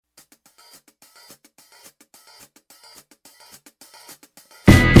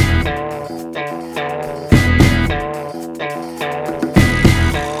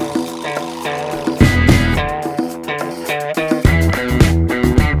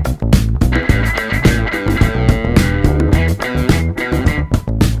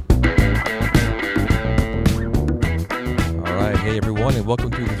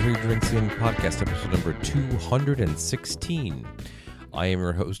216. I am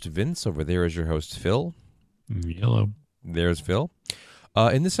your host, Vince. Over there is your host, Phil. Yellow. There's Phil.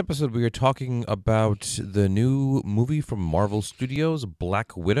 In this episode, we are talking about the new movie from Marvel Studios,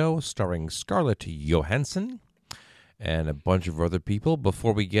 Black Widow, starring Scarlett Johansson and a bunch of other people.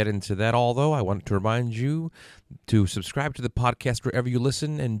 Before we get into that, although, I want to remind you to subscribe to the podcast wherever you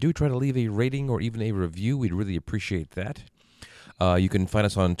listen, and do try to leave a rating or even a review. We'd really appreciate that. You can find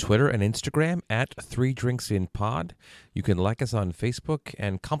us on Twitter and Instagram at 3DrinksInPod. You can like us on Facebook,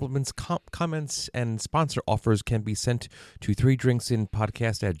 and compliments, comments, and sponsor offers can be sent to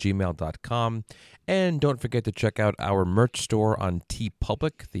 3drinksinpodcast@gmail.com. And don't forget to check out our merch store on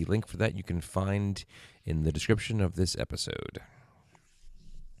TeePublic. The link for that you can find in the description of this episode.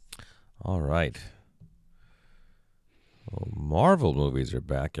 All right. Well, Marvel movies are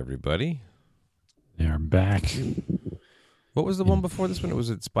back, everybody. They are back. What was the one before this one? Was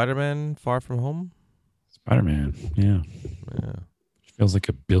it Spider-Man Far From Home? Spider-Man, yeah. Feels like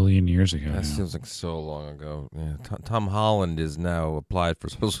a billion years ago. That feels like so long ago. Yeah, Tom Holland is now applied for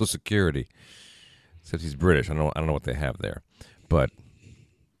Social Security. Except he's British. I don't know what they have there, but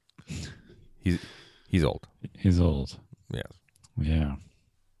he's old. He's old. Yes. Yeah.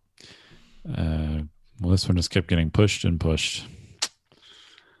 Well, this one just kept getting pushed and pushed.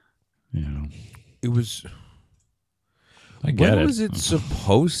 You know. It was. I get when was it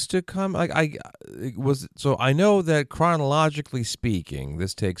supposed to come? So I know that chronologically speaking,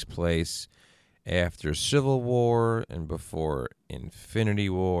 this takes place after Civil War and before Infinity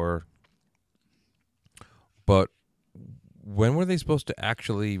War. But when were they supposed to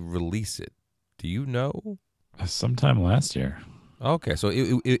actually release it? Do you know? Sometime last year. Okay, so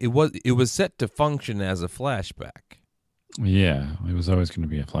it was set to function as a flashback. Yeah, it was always going to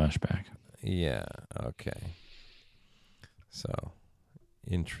be a flashback. Yeah. Okay. So,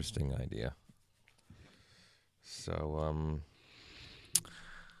 interesting idea. So,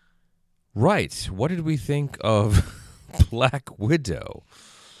 right. What did we think of Black Widow?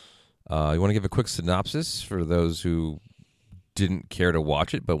 You want to give a quick synopsis for those who didn't care to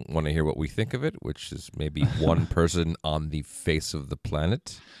watch it but want to hear what we think of it, which is maybe one person on the face of the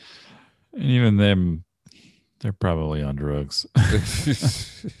planet? And even them, they're probably on drugs.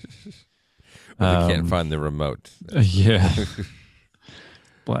 Well, they can't find the remote. Yeah.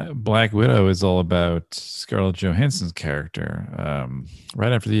 Black Widow is all about Scarlett Johansson's character.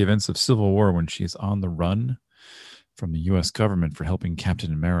 Right after the events of Civil War, when she's on the run from the U.S. government for helping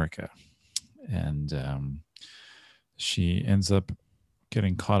Captain America. And she ends up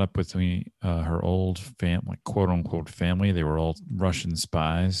getting caught up with her old quote unquote family. They were all Russian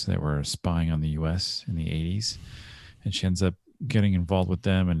spies that were spying on the U.S. in the 80s. And she ends up getting involved with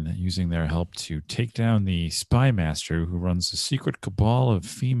them and using their help to take down the spy master who runs a secret cabal of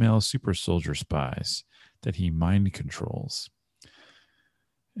female super soldier spies that he mind controls.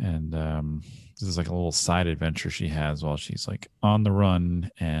 And this is like a little side adventure she has while she's like on the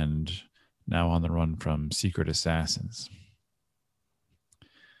run, and now on the run from secret assassins.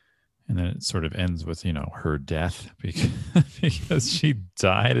 And then it sort of ends with, her death because she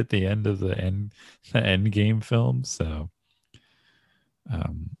died at the end of the end game film. So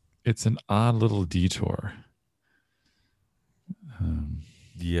it's an odd little detour.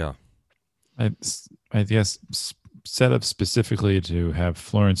 Yeah. I guess set up specifically to have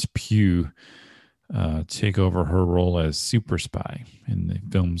Florence Pugh take over her role as super spy in the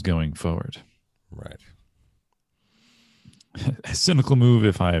films going forward. Right. A cynical move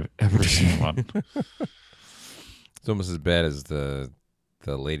if I've ever seen one. It's almost as bad as the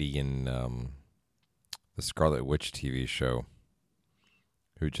lady in the Scarlet Witch TV show,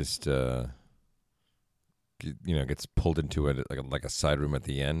 who just gets pulled into it like a side room at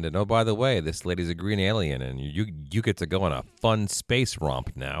the end, and oh, by the way, this lady's a green alien, and you get to go on a fun space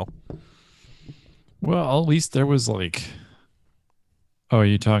romp now. Well, at least there was like, are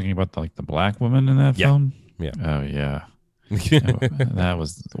you talking about the black woman in that film? Yeah. Oh yeah, that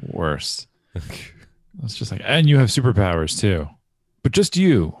was the worst. It's just like, and you have superpowers too, but just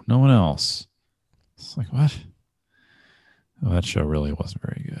you, no one else. It's like, what? Oh, that show really wasn't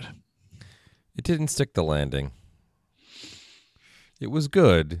very good. It didn't stick the landing. It was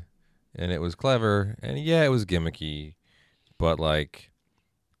good, and it was clever, and yeah, it was gimmicky, but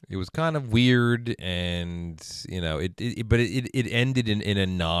it was kind of weird, and it ended in a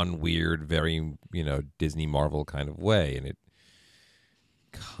non-weird, very Disney Marvel kind of way, and it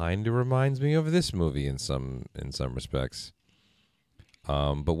kind of reminds me of this movie in some respects.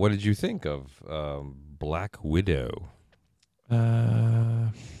 But what did you think of Black Widow?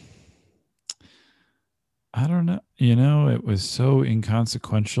 I I don't know. It was so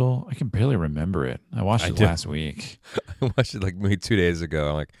inconsequential. I can barely remember it. I watched I it do. last week. I watched it like maybe 2 days ago.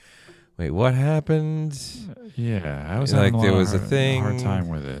 I'm like, wait, what happened? Yeah, I was having Like a there lot of was a hard thing time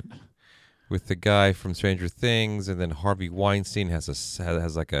with it. with the guy from Stranger Things, and then Harvey Weinstein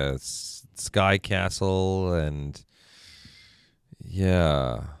has like a sky castle, and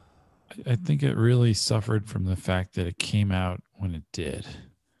yeah, I think it really suffered from the fact that it came out when it did.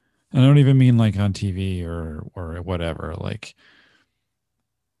 And I don't even mean like on TV or whatever. Like,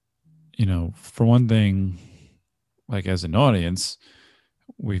 for one thing, like as an audience,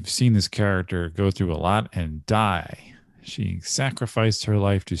 we've seen this character go through a lot and die. She sacrificed her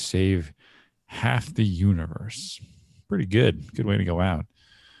life to save half the universe. Pretty good. Good way to go out.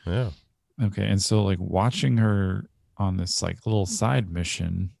 yeah. Okay. And so, like, watching her on this, like, little side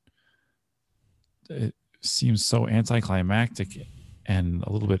mission, it seems so anticlimactic and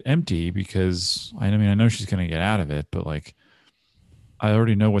a little bit empty because I mean, I know she's going to get out of it, but like, I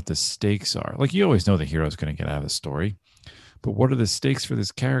already know what the stakes are. Like, you always know the hero's going to get out of the story, but what are the stakes for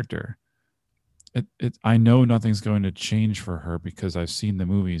this character? I know nothing's going to change for her because I've seen the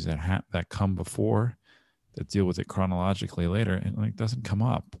movies that come before that deal with it chronologically later, and like doesn't come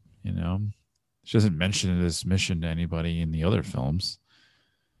up. She doesn't mention this mission to anybody in the other films,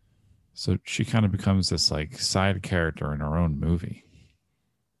 so she kind of becomes this like side character in her own movie.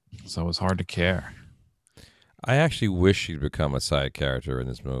 So it was hard to care. I actually wish she'd become a side character in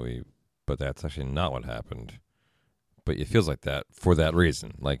this movie, but that's actually not what happened. But it feels like that for that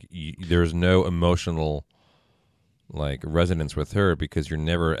reason. Like there's no emotional like resonance with her because you're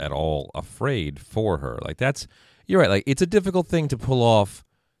never at all afraid for her. Like that's you're right. Like it's a difficult thing to pull off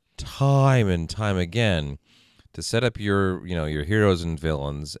time and time again to set up your heroes and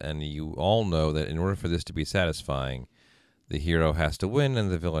villains, and you all know that in order for this to be satisfying, the hero has to win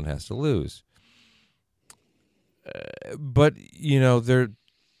and the villain has to lose. But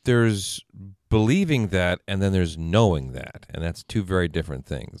there's believing that, and then there's knowing that, and that's two very different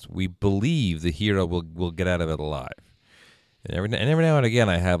things. We believe the hero will get out of it alive, and every now and again,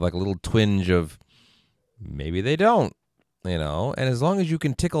 I have like a little twinge of maybe they don't, And as long as you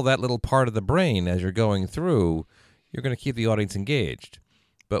can tickle that little part of the brain as you're going through, you're going to keep the audience engaged.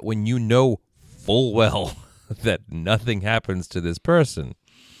 But when you know full well that nothing happens to this person,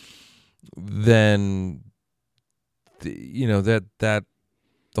 then that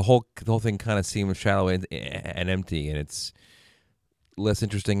the whole thing kind of seems shallow and empty, and it's less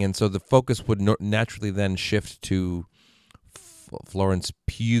interesting. And so the focus would naturally then shift to Florence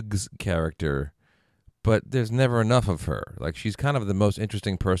Pugh's character, but there's never enough of her. Like she's kind of the most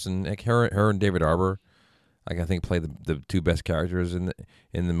interesting person. Like her and David Arbor, like I think play the two best characters in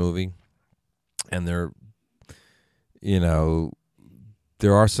the movie, and there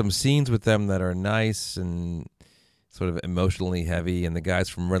are some scenes with them that are nice and sort of emotionally heavy, and the guys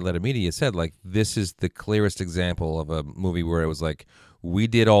from Red Letter Media said like this is the clearest example of a movie where it was like we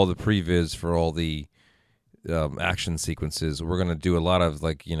did all the previs for all the action sequences. We're gonna do a lot of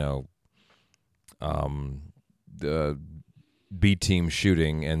like the B team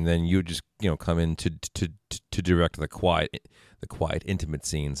shooting, and then you just come in to direct the quiet intimate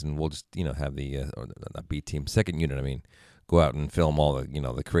scenes, and we'll just have the or not B team second unit. I mean, go out and film all the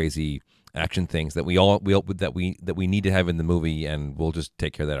the crazy action things that we need to have in the movie, and we'll just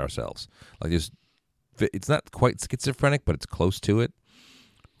take care of that ourselves. Like it's not quite schizophrenic, but it's close to it,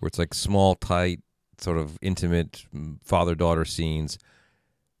 where it's like small, tight, sort of intimate father-daughter scenes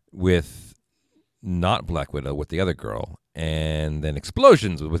with not Black Widow, with the other girl, and then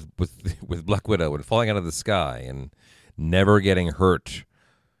explosions with Black Widow and falling out of the sky and never getting hurt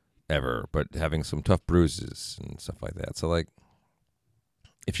ever, but having some tough bruises and stuff like that. So like,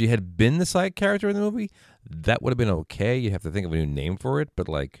 if she had been the side character in the movie, that would have been okay. You have to think of a new name for it, but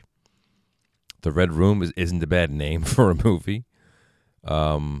like, The Red Room isn't a bad name for a movie.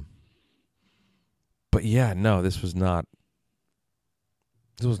 But yeah, no, this wasn't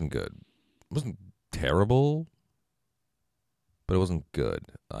good. It wasn't terrible, but it wasn't good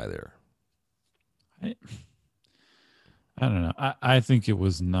either. I don't know. I think it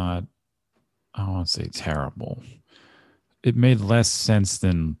was not, I won't say terrible. It made less sense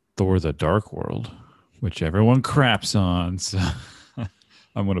than Thor the Dark World, which everyone craps on. So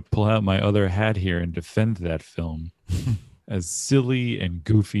I'm going to pull out my other hat here and defend that film. As silly and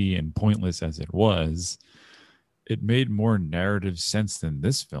goofy and pointless as it was, it made more narrative sense than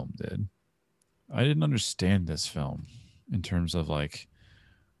this film did. I didn't understand this film in terms of like,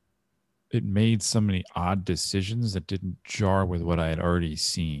 it made so many odd decisions that didn't jar with what I had already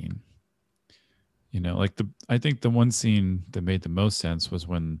seen. Like I think the one scene that made the most sense was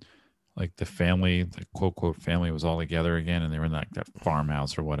when like the family, the quote quote family was all together again, and they were in like that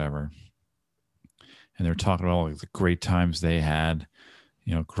farmhouse or whatever, and they're talking about all like the great times they had,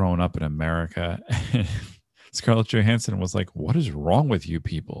 growing up in America. And Scarlett Johansson was like, "What is wrong with you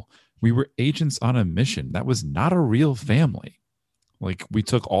people? We were agents on a mission. That was not a real family. Like we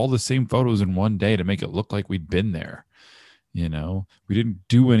took all the same photos in one day to make it look like we'd been there. We didn't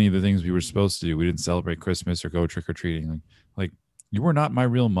do any of the things we were supposed to do. We didn't celebrate Christmas or go trick or treating. Like you were not my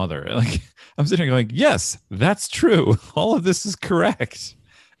real mother." Like I'm sitting here going, yes, that's true. All of this is correct.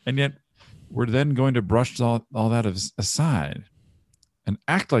 And yet we're then going to brush all that aside and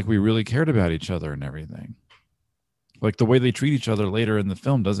act like we really cared about each other and everything. Like the way they treat each other later in the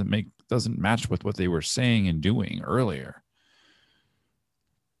film doesn't match with what they were saying and doing earlier.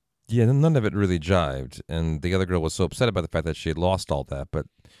 Yeah, none of it really jived. And the other girl was so upset about the fact that she had lost all that. But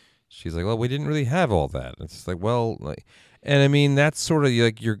she's like, well, we didn't really have all that. It's like, well, and I mean, that's sort of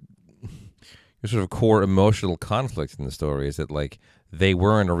like your sort of core emotional conflict in the story is that like they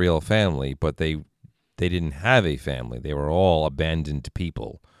weren't a real family, but they didn't have a family. They were all abandoned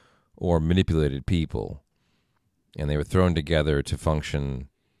people or manipulated people. And they were thrown together to function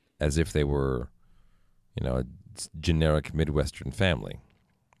as if they were, a generic Midwestern family.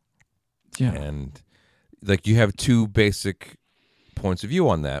 Yeah. And like you have two basic points of view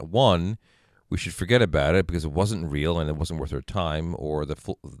on that. One, we should forget about it because it wasn't real and it wasn't worth her time. Or the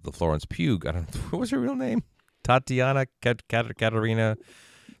Florence Pugh, I don't know, what was her real name? Tatiana Katerina,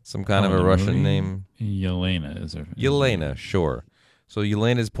 some kind of a Russian name. Yelena is her. Yelena, sure. So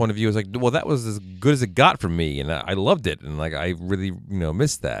Yelena's point of view is like, well, that was as good as it got for me, and I loved it, and like I really,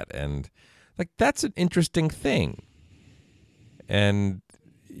 missed that, and like that's an interesting thing. And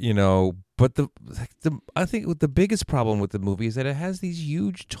but I think the biggest problem with the movie is that it has these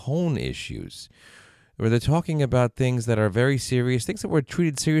huge tone issues where they're talking about things that are very serious, things that were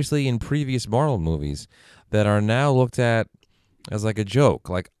treated seriously in previous Marvel movies that are now looked at as like a joke.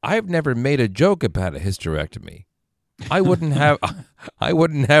 Like I've never made a joke about a hysterectomy. I wouldn't have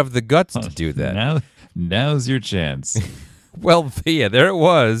the guts to do that. Now's your chance. Well, yeah, there it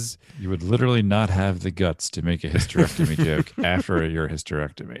was. You would literally not have the guts to make a hysterectomy joke after your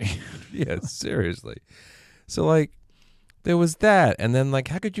hysterectomy. Yeah, seriously. So like there was that, and then like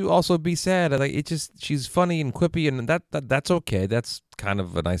how could you also be sad? Like she's funny and quippy, and that's okay. That's kind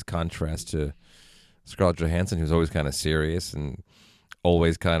of a nice contrast to Scarlett Johansson, who's always kind of serious and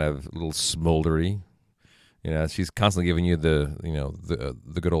always kind of a little smoldery. She's constantly giving you the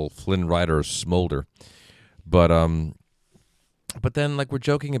the good old Flynn Rider smolder, but then like we're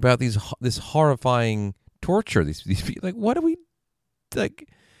joking about this horrifying torture. These people, like, what do we like?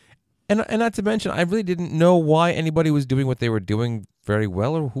 And not to mention, I really didn't know why anybody was doing what they were doing very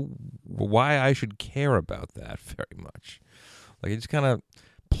well, or why I should care about that very much. Like it just kind of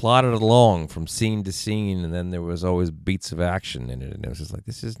plodded along from scene to scene, and then there was always beats of action in it, and it was just like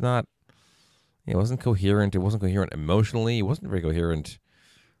this is not. It wasn't coherent. It wasn't coherent emotionally. It wasn't very coherent,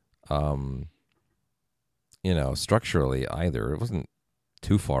 structurally either. It wasn't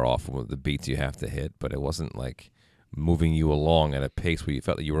too far off from the beats you have to hit, but it wasn't like moving you along at a pace where you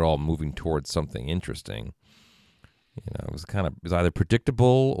felt that you were all moving towards something interesting. It was either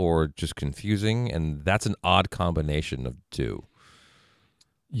predictable or just confusing, and that's an odd combination of two.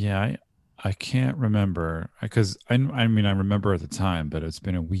 Yeah, I can't remember because I mean I remember at the time, but it's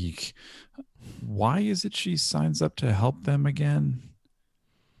been a week. Why is it she signs up to help them again?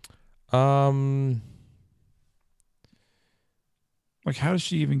 Like how does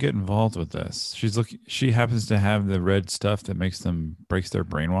she even get involved with this? She happens to have the red stuff that breaks their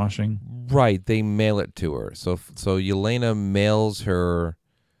brainwashing. Right, they mail it to her. So Yelena mails her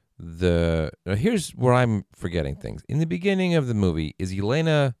here's where I'm forgetting things. In the beginning of the movie, is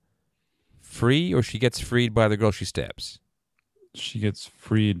Yelena free or she gets freed by the girl she stabs? She gets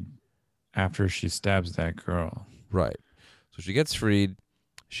freed after she stabs that girl. Right. So she gets freed.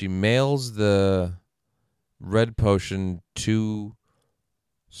 She mails the red potion to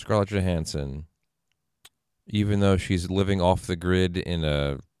Scarlett Johansson, even though she's living off the grid in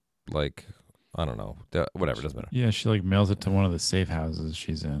a, like, I don't know, whatever, doesn't matter. Yeah, she like mails it to one of the safe houses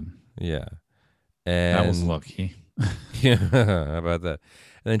she's in. Yeah. And that was lucky. Yeah, how about that?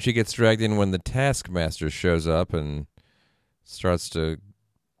 And then she gets dragged in when the Taskmaster shows up and starts to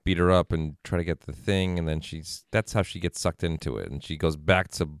beat her up and try to get the thing, and then that's how she gets sucked into it, and she goes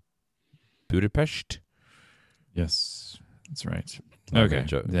back to Budapest. Yes, that's right. Okay,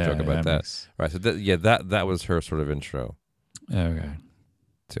 joke about that. Right, so that was her sort of intro. Okay,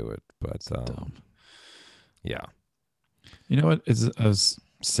 to it, but yeah. You know what? It's a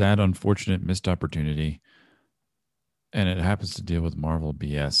sad, unfortunate, missed opportunity, and it happens to deal with Marvel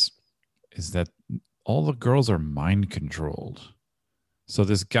BS. is that all the girls are mind controlled. So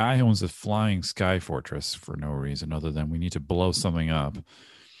this guy owns a flying sky fortress for no reason other than we need to blow something up.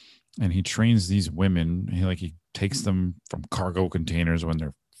 And he trains these women. He takes them from cargo containers when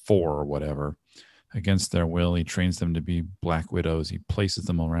they're 4 or whatever against their will. He trains them to be Black Widows. He places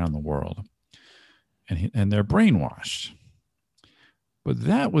them around the world, and they're brainwashed. But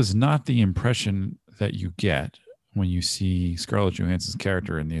that was not the impression that you get when you see Scarlett Johansson's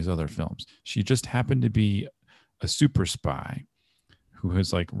character in these other films. She just happened to be a super spy who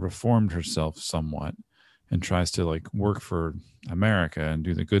has like reformed herself somewhat and tries to like work for America and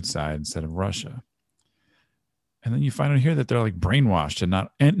do the good side instead of Russia. And then you find out here that they're like brainwashed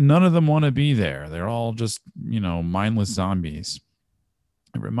and none of them want to be there. They're all just, mindless zombies.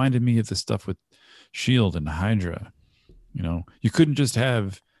 It reminded me of the stuff with SHIELD and Hydra. You couldn't just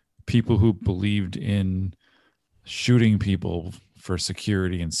have people who believed in shooting people for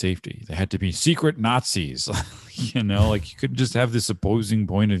security and safety. They had to be secret Nazis. You couldn't just have this opposing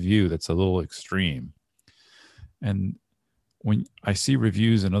point of view that's a little extreme. And when I see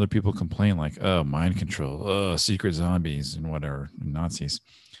reviews and other people complain like, oh, mind control, oh, secret zombies and whatever, Nazis,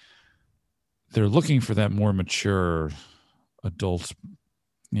 they're looking for that more mature adult,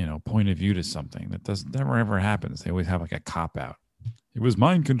 point of view to something that never ever happens. They always have like a cop out. It was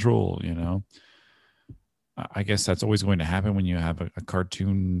mind control, I guess that's always going to happen when you have a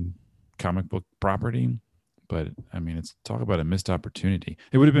cartoon comic book property. But I mean, it's talk about a missed opportunity.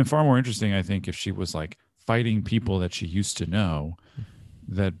 It would have been far more interesting, I think, if she was like fighting people that she used to know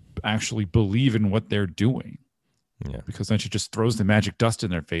that actually believe in what they're doing. Yeah. Because then she just throws the magic dust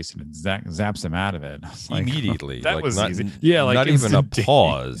in their face and it zaps them out of it. Like, immediately. That was not, easy. Yeah, like not even a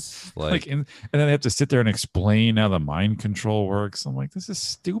pause. And then they have to sit there and explain how the mind control works. I'm like, this is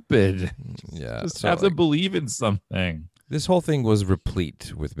stupid. Yeah. Just have them believe in something. This whole thing was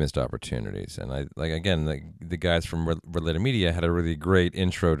replete with missed opportunities. And the guys from Related Media had a really great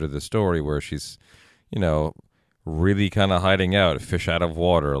intro to the story where she's, really kind of hiding out, fish out of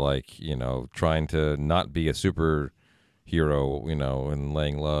water, trying to not be a superhero, and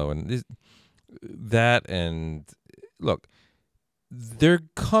laying low. And look, they're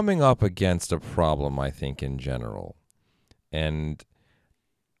coming up against a problem, I think, in general. And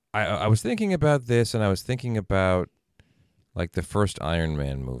I was thinking about this, and I was thinking about, like, the first Iron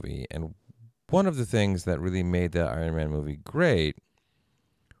Man movie. And one of the things that really made that Iron Man movie great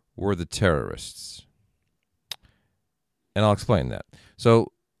were the terrorists. And I'll explain that.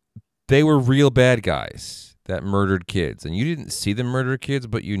 So they were real bad guys that murdered kids. And you didn't see them murder kids,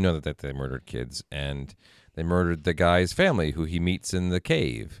 but you know that they murdered kids. And they murdered the guy's family who he meets in the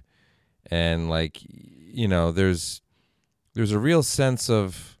cave. And, there's a real sense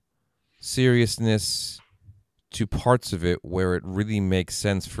of seriousness to parts of it where it really makes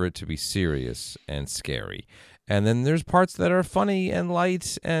sense for it to be serious and scary. And then there's parts that are funny and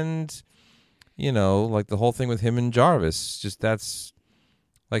light and... like the whole thing with him and Jarvis, that's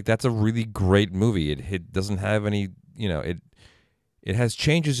a really great movie. It doesn't have any, it has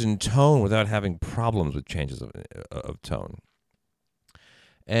changes in tone without having problems with changes of tone.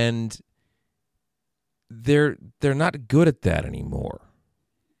 And they're not good at that anymore.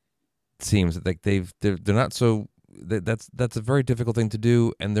 It seems like they're not so. That's a very difficult thing to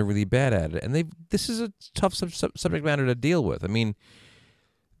do, and they're really bad at it. And this is a tough subject matter to deal with. I mean.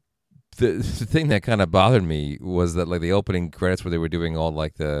 The thing that kind of bothered me was that, like, the opening credits where they were doing all,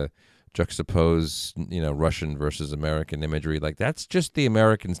 like, the juxtaposed, Russian versus American imagery, like, that's just the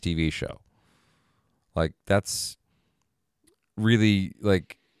Americans TV show. Like, that's really,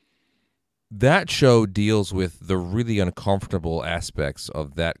 like, that show deals with the really uncomfortable aspects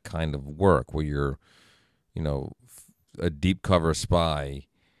of that kind of work where you're, a deep cover spy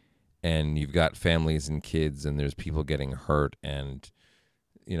and you've got families and kids and there's people getting hurt and...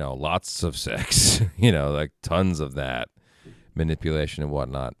 lots of sex, like tons of that, manipulation and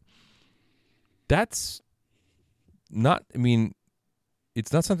whatnot. That's not,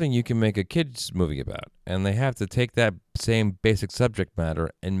 it's not something you can make a kid's movie about. And they have to take that same basic subject matter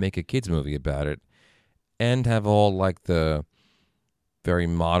and make a kid's movie about it and have all, like, the very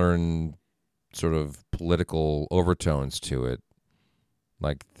modern sort of political overtones to it.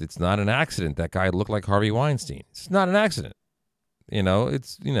 Like, it's not an accident that guy looked like Harvey Weinstein. It's not an accident.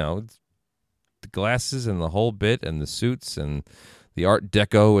 It's the glasses and the whole bit and the suits and the Art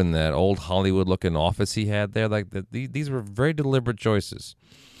Deco and that old Hollywood-looking office he had there. Like, these were very deliberate choices.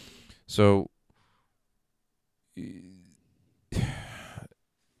 So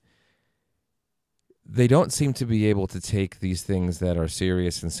they don't seem to be able to take these things that are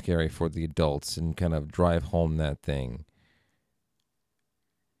serious and scary for the adults and kind of drive home that thing.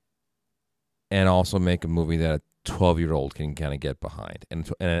 and also make a movie that a 12-year-old can kind of get behind,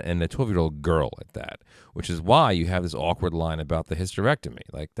 and a 12-year-old girl at that, which is why you have this awkward line about the hysterectomy.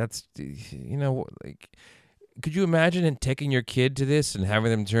 Like, that's, like, could you imagine taking your kid to this and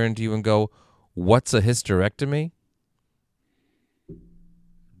having them turn to you and go, "What's a hysterectomy?"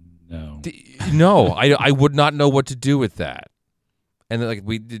 No. No, I would not know what to do with that. And like,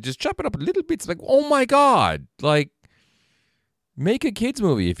 we just chop it up a little bit. It's like, oh my God, like, make a kids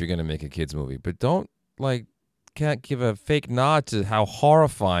movie if you're gonna make a kids movie, but don't, like, can't give a fake nod to how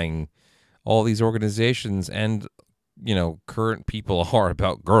horrifying all these organizations and current people are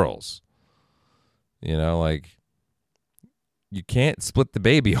about girls. Like, you can't split the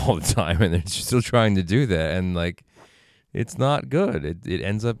baby all the time, and they're still trying to do that, and like, it's not good. It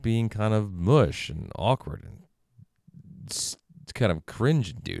ends up being kind of mush and awkward and it's kind of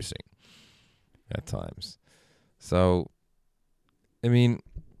cringe-inducing at times. So, I mean,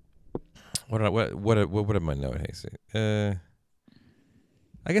 what did my note say?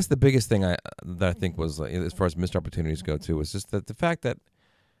 I guess the biggest thing that I think was, like, as far as missed opportunities go too, was just that the fact that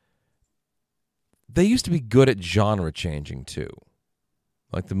they used to be good at genre changing too.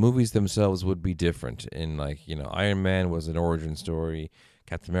 Like, the movies themselves would be different. In, like, Iron Man was an origin story.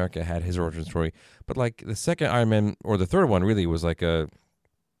 Captain America had his origin story. But, like, the second Iron Man, or the third one really, was like a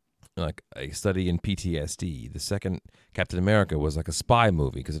study in PTSD. The second Captain America was like a spy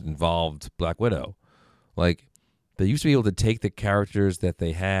movie because it involved Black Widow. Like, they used to be able to take the characters that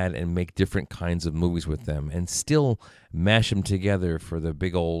they had and make different kinds of movies with them and still mash them together for the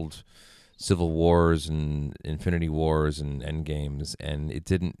big old Civil Wars and Infinity Wars and Endgames, and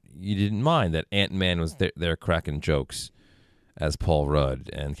you didn't mind that Ant-Man was there cracking jokes as Paul Rudd,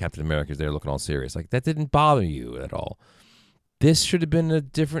 and Captain America's there looking all serious. Like, that didn't bother you at all. This should have been a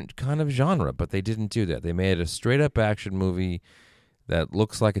different kind of genre, but they didn't do that. They made a straight-up action movie that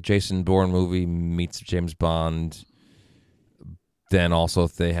looks like a Jason Bourne movie meets James Bond. Then also,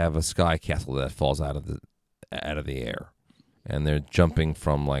 if they have a sky castle that falls out of the air, and they're jumping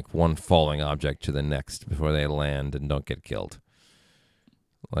from, like, one falling object to the next before they land and don't get killed.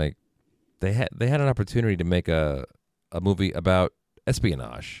 Like, they had an opportunity to make a movie about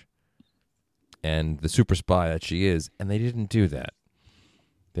espionage and the super spy that she is, and they didn't do that.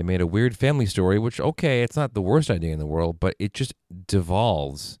 They made a weird family story, which, okay, it's not the worst idea in the world, but it just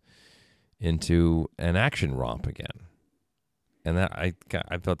devolves into an action romp again. And that I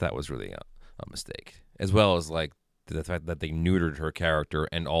felt that was really a mistake, as well as, like, the fact that they neutered her character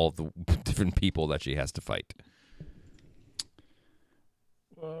and all of the different people that she has to fight.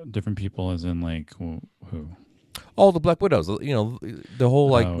 Different people, as in, like, who? All the Black Widows. The whole,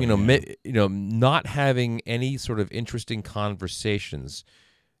 like, yeah. not having any sort of interesting conversations,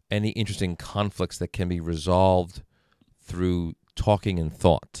 any interesting conflicts that can be resolved through talking and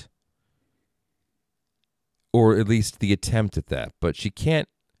thought, or at least the attempt at that. But she can't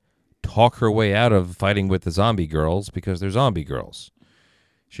talk her way out of fighting with the zombie girls because they're zombie girls.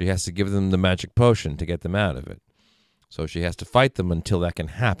 She has to give them the magic potion to get them out of it. So she has to fight them until that can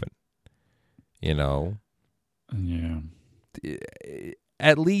happen. Yeah.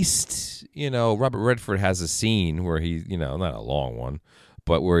 At least, Robert Redford has a scene where he, not a long one,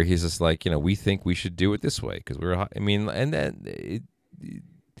 but where he's just like, we think we should do it this way because and then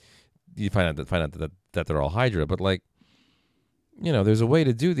you find out that they're all Hydra, but, like, there's a way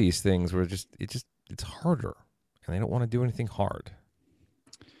to do these things where it's harder, and they don't want to do anything hard.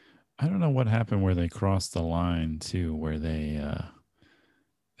 I don't know what happened where they crossed the line too, where they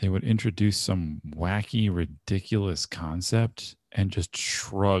would introduce some wacky, ridiculous concept and just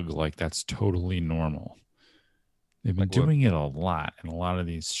shrug like that's totally normal. They've been doing it a lot in a lot of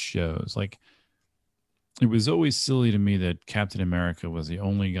these shows. Like, it was always silly to me that Captain America was the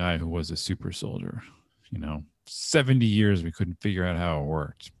only guy who was a super soldier. 70 years we couldn't figure out how it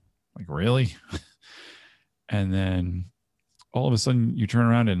worked. Like, really? And then all of a sudden you turn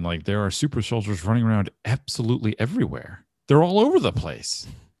around and, like, there are super soldiers running around absolutely everywhere. They're all over the place.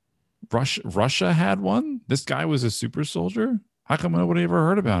 Russia had one. This guy was a super soldier. How come nobody ever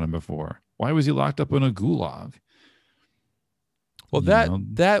heard about him before? Why was he locked up in a gulag? Well,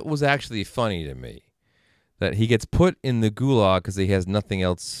 that was actually funny to me, that he gets put in the gulag because he has nothing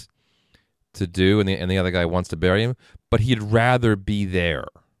else to do, and the other guy wants to bury him, but he'd rather be there.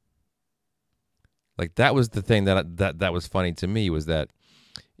 Like, that was the thing that was funny to me, was that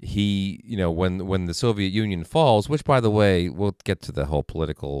he, when the Soviet Union falls, which, by the way, we'll get to the whole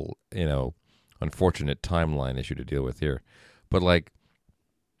political, unfortunate timeline issue to deal with here, but, like,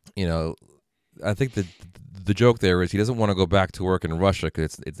 I think that the joke there is he doesn't want to go back to work in Russia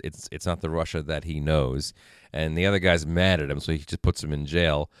because it's not the Russia that he knows, and the other guy's mad at him, so he just puts him in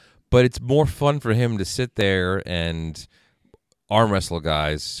jail. but it's more fun for him to sit there and arm wrestle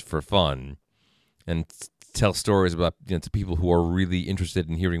guys for fun and tell stories about to people who are really interested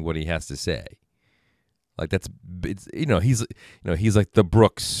in hearing what he has to say. Like he's like the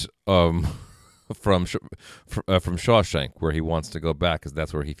Brooks from Shawshank, where he wants to go back because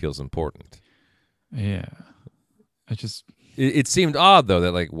that's where he feels important. Yeah, it seemed odd though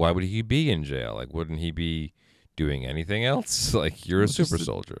that, like, why would he be in jail? Like, wouldn't he be doing anything else? Like, you're a super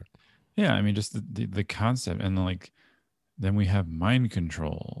soldier. Yeah, I mean, just the concept, and like then we have mind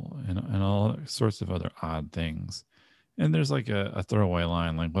control and all sorts of other odd things. And there's like a throwaway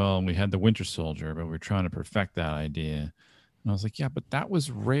line like, well, we had the Winter Soldier, but we're trying to perfect that idea. And I was like, yeah, but that was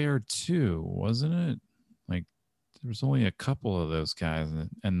rare too, wasn't it? Like, there was only a couple of those guys,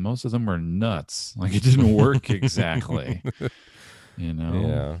 and most of them were nuts. Like, it didn't work exactly.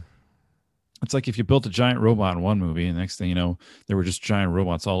 Yeah. It's like if you built a giant robot in one movie, and the next thing you know, there were just giant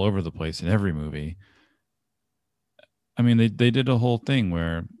robots all over the place in every movie. I mean, they did a whole thing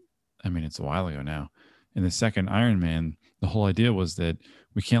where, I mean, it's a while ago now. In the second Iron Man, the whole idea was that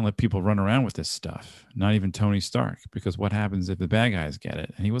we can't let people run around with this stuff, not even Tony Stark, because what happens if the bad guys get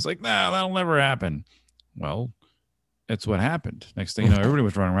it? And he was like, no, that'll never happen. Well, it's what happened. Next thing you know, everybody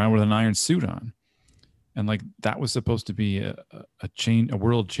was running around with an iron suit on. And like, that was supposed to be a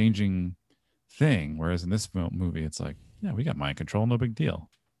world changing thing. Whereas in this movie, it's like, yeah, we got mind control, no big deal.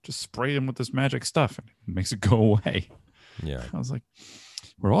 Just spray him with this magic stuff and it makes it go away. Yeah. I was like,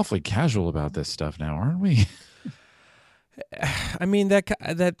 we're awfully casual about this stuff now, aren't we? I mean, that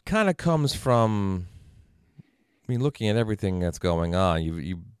kind of comes from, I mean, looking at everything that's going on.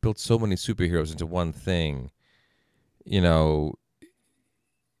 You built so many superheroes into one thing. They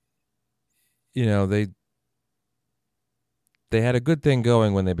had a good thing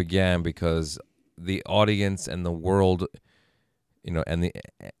going when they began because the audience and the world, and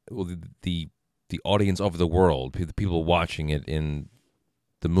the audience of the world, the people watching it in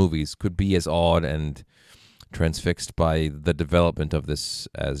the movies, could be as awed and transfixed by the development of this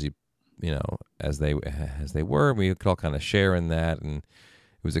as they were. We could all kind of share in that, and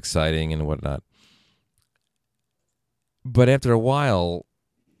it was exciting and whatnot. But after a while,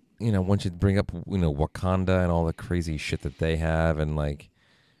 once you bring up Wakanda and all the crazy shit that they have, and like,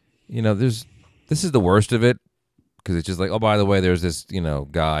 this is the worst of it, because it's just like, oh, by the way, there's this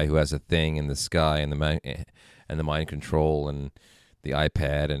guy who has a thing in the sky, and the mind control and the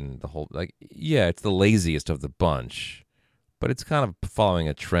iPad and the whole, like, yeah, it's the laziest of the bunch, but it's kind of following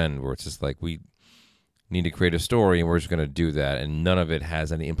a trend where it's just like, we need to create a story and we're just going to do that, and none of it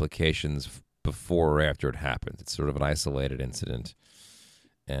has any implications before or after it happens. It's sort of an isolated incident,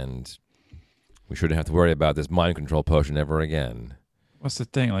 and we shouldn't have to worry about this mind control potion ever again. What's the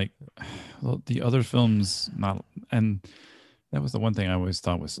thing? Like, the other films, and that was the one thing I always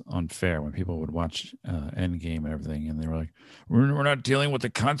thought was unfair when people would watch Endgame and everything, and they were like, we're not dealing with the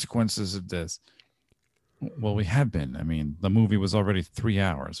consequences of this. Well, we have been. I mean, the movie was already 3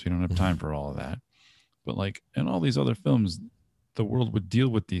 hours. We don't have time for all of that. But like in all these other films, the world would deal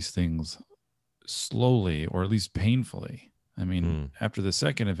with these things slowly, or at least painfully. I mean, after the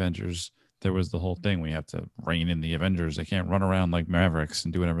second Avengers, there was the whole thing. We have to rein in the Avengers. They can't run around like Mavericks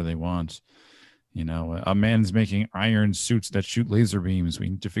and do whatever they want. A man's making iron suits that shoot laser beams. We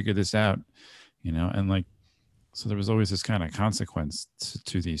need to figure this out, and like, so there was always this kind of consequence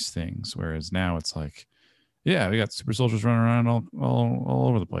to these things. Whereas now it's like, yeah, we got super soldiers running around all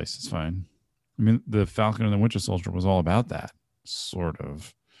over the place. It's fine. I mean, the Falcon and the Winter Soldier was all about that, sort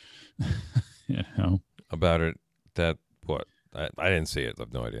of, About it, that, what? I didn't see it. I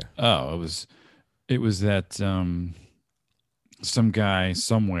have no idea. Oh, it was that some guy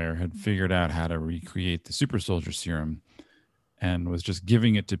somewhere had figured out how to recreate the super soldier serum and was just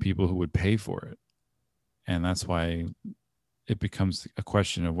giving it to people who would pay for it. And that's why it becomes a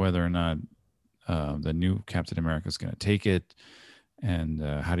question of whether or not the new Captain America is going to take it, and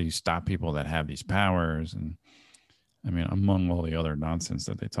how do you stop people that have these powers? And I mean, among all the other nonsense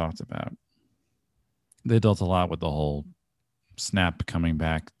that they talked about, they dealt a lot with the whole Snap coming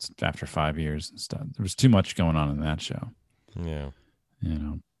back after 5 years and stuff. There was too much going on in that show. Yeah.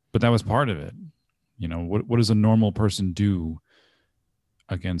 But that was part of it. What does a normal person do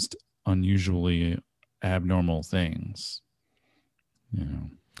against unusually abnormal things?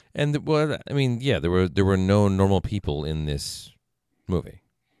 And well, I mean, yeah, there were no normal people in this movie.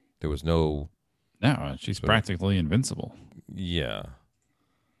 There was no. No, she's practically invincible. Yeah.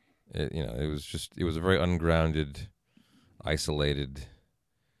 It was a very ungrounded, isolated,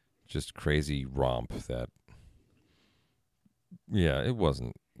 just crazy romp that. Yeah, it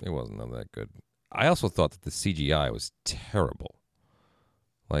wasn't none of that good. I also thought that the CGI was terrible.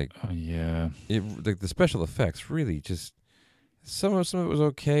 Like Yeah. like the special effects really just some of it was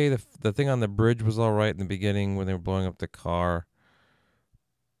okay. The thing on the bridge was all right in the beginning when they were blowing up the car,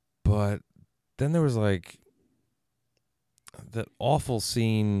 but then there was like that awful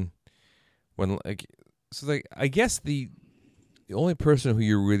scene when like so like I guess the only person who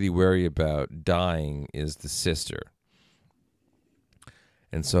you're really worried about dying is the sister.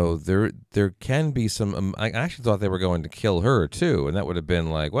 And so there can be some. I actually thought they were going to kill her too, and that would have been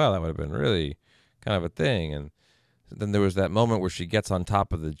like, wow, that would have been really kind of a thing. And then there was that moment where she gets on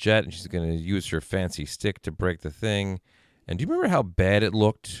top of the jet and she's going to use her fancy stick to break the thing. And do you remember how bad it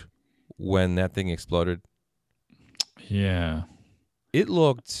looked when that thing exploded? Yeah. It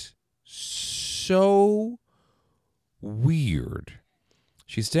looked so weird.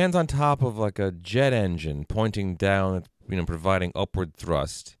 She stands on top of like a jet engine pointing down, providing upward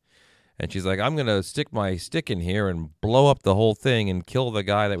thrust. And she's like, I'm going to stick my stick in here and blow up the whole thing and kill the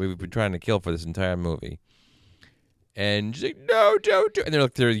guy that we've been trying to kill for this entire movie. And she's like, no, don't do it.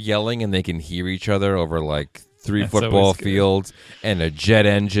 And they're yelling and they can hear each other over like 3 That's football fields and a jet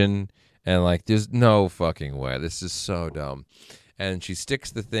engine. And like, there's no fucking way. This is so dumb. And she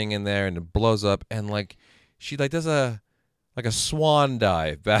sticks the thing in there and it blows up. And like, she like does a swan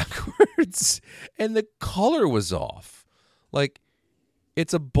dive backwards. And the color was off. Like,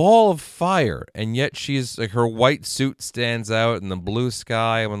 it's a ball of fire, and yet she's like her white suit stands out in the blue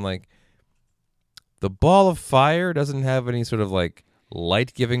sky. And like, the ball of fire doesn't have any sort of like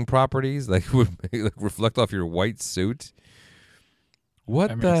light giving properties, like would like reflect off your white suit.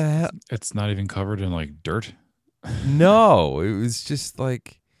 What the hell? It's not even covered in like dirt. No, it was just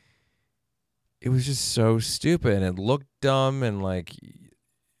like, it was just so stupid, and it looked dumb. And like,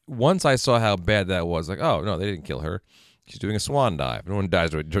 once I saw how bad that was, like, oh no, they didn't kill her. She's doing a swan dive. No one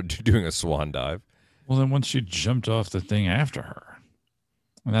dies doing a swan dive. Well, then once she jumped off the thing after her,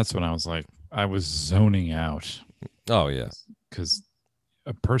 and that's when I was like, I was zoning out. Oh yeah, because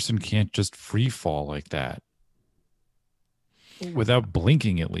a person can't just free fall like that without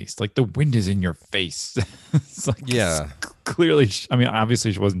blinking. At least, like the wind is in your face. It's like, yeah. Clearly, I mean,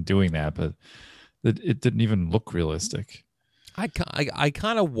 obviously she wasn't doing that, but it didn't even look realistic. I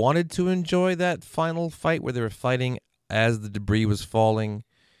kind of wanted to enjoy that final fight where they were fighting as the debris was falling.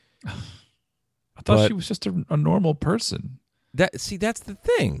 I thought she was just a normal person. That's the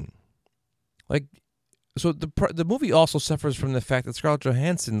thing. Like, so the movie also suffers from the fact that Scarlett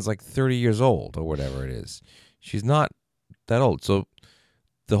Johansson's like 30 years old or whatever it is. She's not that old. So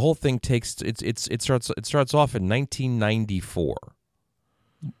the whole thing it starts off in 1994.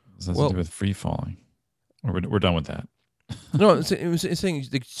 Does that have to do with free falling? Or we're done with that? No, it's saying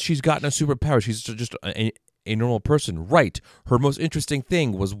like, she's gotten a superpower. She's just a normal person. Right. Her most interesting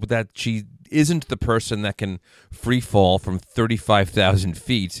thing was that she isn't the person that can free fall from 35,000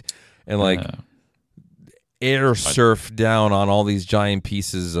 feet and like air surf down on all these giant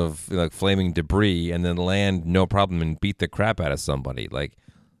pieces of like flaming debris and then land no problem and beat the crap out of somebody. Like,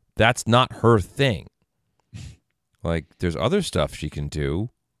 that's not her thing. Like, there's other stuff she can do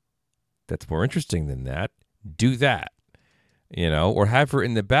that's more interesting than that. Do that. Or have her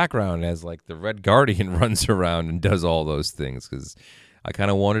in the background as like the Red Guardian runs around and does all those things, because I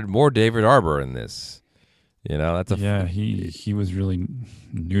kind of wanted more David Harbour in this. That's he was really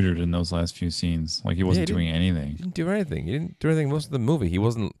neutered in those last few scenes. Like he wasn't doing anything. He didn't do anything. He didn't do anything most of the movie. He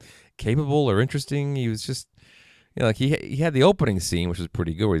wasn't capable or interesting. He was just, like he had the opening scene, which was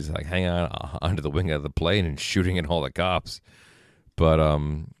pretty good, where he's like hanging on onto the wing of the plane and shooting at all the cops. But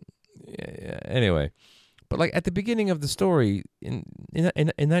anyway. But like at the beginning of the story in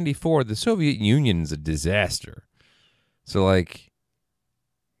 94, the Soviet Union's a disaster. So like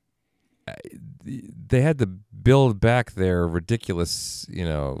they had to build back their ridiculous,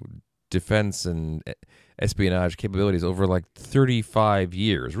 defense and espionage capabilities over like 35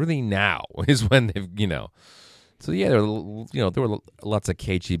 years. Really now is when they've, So yeah, there were lots of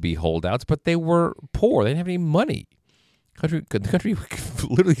KGB holdouts, but they were poor. They didn't have any money. The country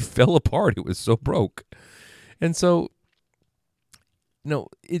literally fell apart. It was so broke. And so,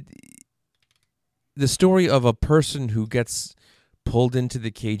 the story of a person who gets pulled into the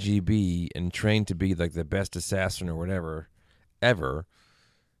KGB and trained to be like the best assassin or whatever ever,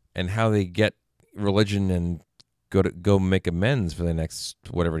 and how they get religion and go make amends for the next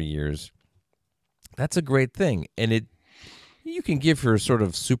whatever years. That's a great thing, and you can give her sort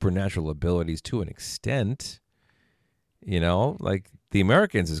of supernatural abilities to an extent. Like the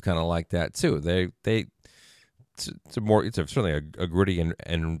Americans is kind of like that too. It's certainly a gritty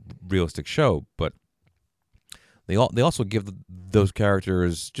and realistic show, but they also give those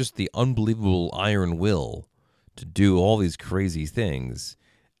characters just the unbelievable iron will to do all these crazy things,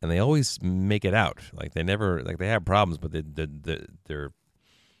 and they always make it out. Like they never, like they have problems, but they're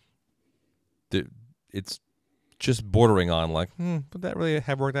it's just bordering on like, would that really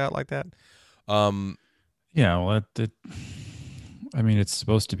have worked out like that? Yeah, well, I mean, it's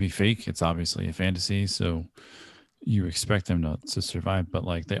supposed to be fake. It's obviously a fantasy, so you expect them to survive. But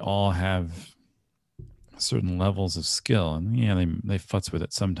like, they all have certain levels of skill, and yeah, they futz with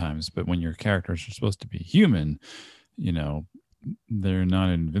it sometimes. But when your characters are supposed to be human, you know, they're not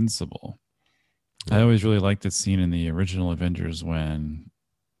invincible. Yeah. I always really liked that scene in the original Avengers when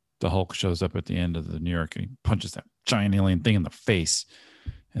the Hulk shows up at the end of the New York and he punches that giant alien thing in the face,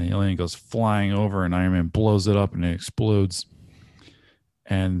 and the alien goes flying over, and Iron Man blows it up, and it explodes.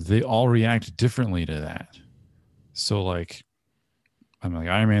 And they all react differently to that. So like, I'm like,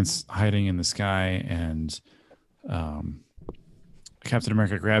 Iron Man's hiding in the sky, and Captain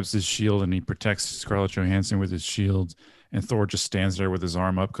America grabs his shield and he protects Scarlett Johansson with his shield. And Thor just stands there with his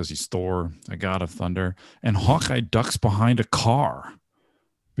arm up because he's Thor, a god of thunder. And Hawkeye ducks behind a car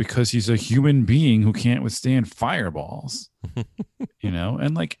because he's a human being who can't withstand fireballs.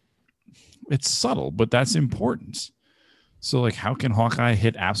 And like, it's subtle, but that's important. So like, how can Hawkeye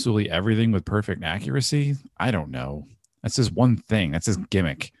hit absolutely everything with perfect accuracy? I don't know. That's his one thing. That's his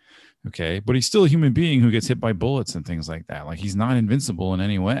gimmick. Okay. But he's still a human being who gets hit by bullets and things like that. Like, he's not invincible in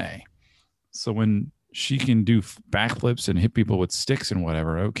any way. So when she can do backflips and hit people with sticks and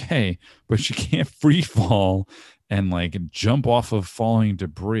whatever, okay, but she can't free fall and like jump off of falling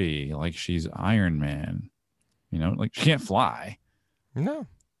debris like she's Iron Man. Like, she can't fly. No.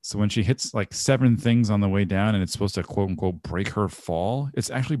 So when she hits like 7 things on the way down and it's supposed to quote unquote break her fall,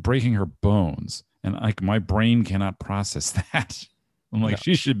 it's actually breaking her bones. And like, my brain cannot process that. I'm like,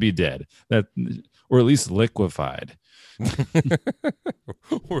 she should be dead. Or at least liquefied.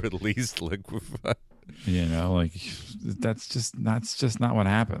 Or at least liquefied. Like, that's just not what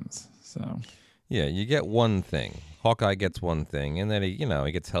happens. So yeah, you get one thing. Hawkeye gets one thing, and then he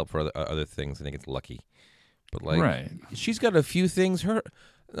gets help for other things, and he gets lucky. But like, right. She's got a few things.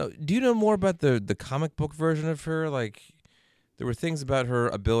 Do you know more about the comic book version of her? Like, there were things about her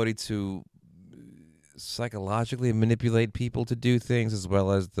ability to psychologically manipulate people to do things, as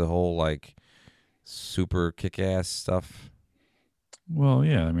well as the whole like super kick-ass stuff. Well,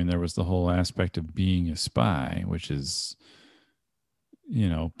 yeah, I mean, there was the whole aspect of being a spy, which is,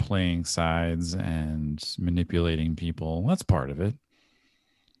 playing sides and manipulating people. That's part of it.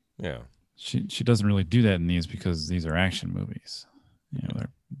 Yeah. She doesn't really do that in these because these are action movies.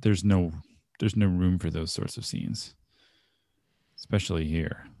 There's no room for those sorts of scenes, especially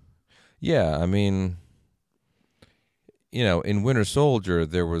here. Yeah, I mean, in Winter Soldier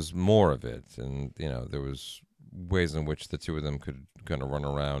there was more of it, and there was ways in which the two of them could kind of run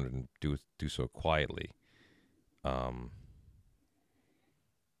around and do so quietly.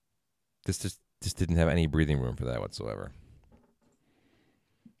 This just didn't have any breathing room for that whatsoever.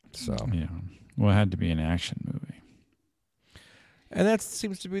 So yeah, well, it had to be an action movie, and that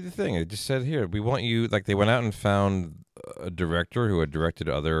seems to be the thing. It just said here, we want you, like, they went out and found a director who had directed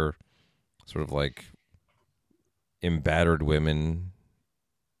other sort of like embattered women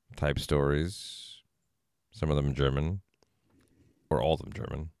type stories. Some of them German, or all of them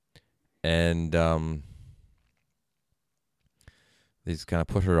German, and they just kind of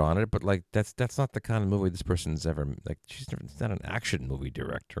put her on it. But like, that's not the kind of movie this person's ever like. She's not an action movie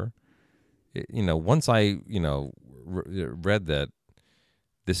director. Once I read that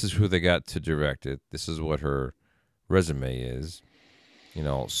this is who they got to direct it, this is what her resume is.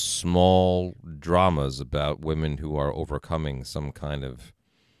 Small dramas about women who are overcoming some kind of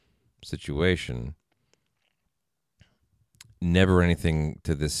situation. Never anything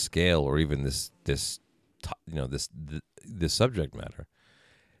to this scale, or even this subject matter.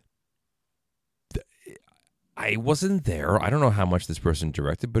 I wasn't there. I don't know how much this person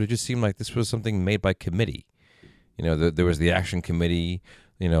directed, but it just seemed like this was something made by committee. There was the action committee,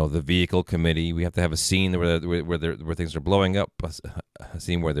 the vehicle committee. We have to have a scene where things are blowing up, a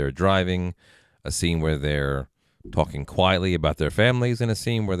scene where they're driving, a scene where they're talking quietly about their families, and a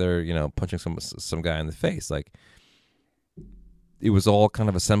scene where they're punching some guy in the face. Like, it was all kind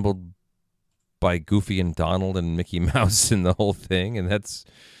of assembled by Goofy and Donald and Mickey Mouse and the whole thing, and that's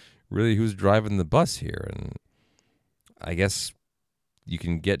really who's driving the bus here. And I guess you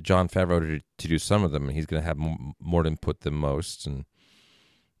can get Jon Favreau to do some of them, and he's going to have more input than most. And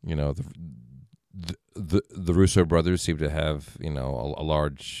the Russo brothers seem to have a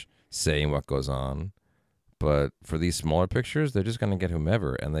large say in what goes on. But for these smaller pictures, they're just going to get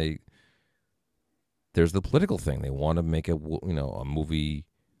whomever, and there's the political thing. They want to make a movie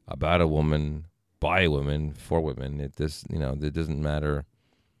about a woman, by a woman, for women. It doesn't matter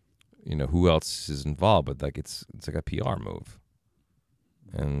who else is involved, but like it's like a PR move,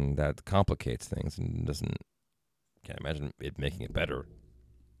 and that complicates things and doesn't. Can't imagine it making it better.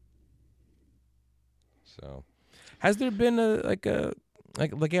 So, has there been like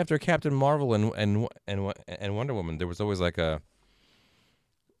after Captain Marvel and Wonder Woman, there was always like a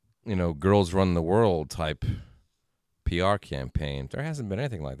girls run the world type PR campaign. There hasn't been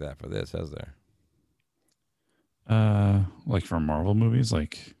anything like that for this, has there? Like for Marvel movies,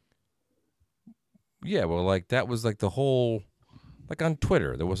 like Yeah, well, like that was like the whole, like on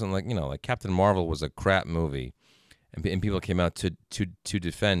Twitter, there wasn't like like Captain Marvel was a crap movie, and people came out to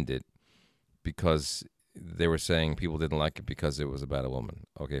defend it because they were saying people didn't like it because it was about a woman.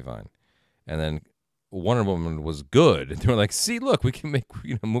 Okay, fine, and then Wonder Woman was good, and they were like, see, look, we can make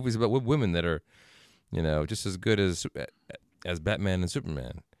movies about women that are just as good as Batman and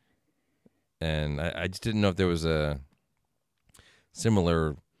Superman. And I just didn't know if there was a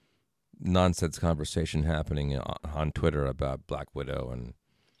similar nonsense conversation happening on Twitter about Black Widow, and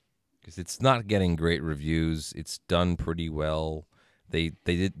because it's not getting great reviews, it's done pretty well. They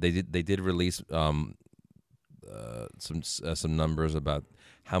did release some numbers about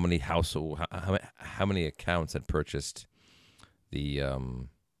how many how many accounts had purchased the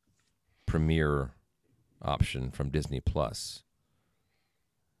premiere option from Disney Plus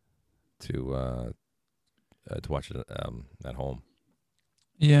to watch it at home.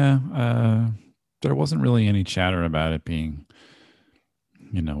 yeah, there wasn't really any chatter about it being,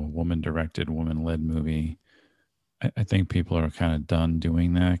 a woman-directed, woman-led movie. I think people are kind of done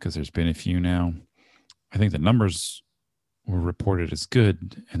doing that because there's been a few now. I think the numbers were reported as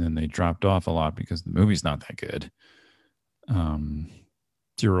good, and then they dropped off a lot because the movie's not that good.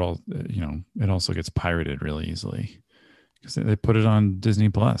 You're all, it also gets pirated really easily because they put it on Disney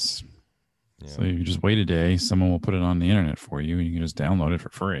Plus. Yeah. So you just wait a day, someone will put it on the internet for you, and you can just download it for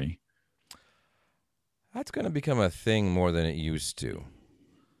free. That's going to become a thing more than it used to.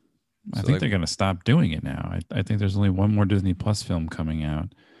 I think they're going to stop doing it now. I think there's only one more Disney Plus film coming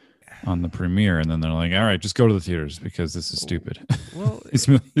out on the premiere, and then they're like, all right, just go to the theaters because this is stupid. Well, these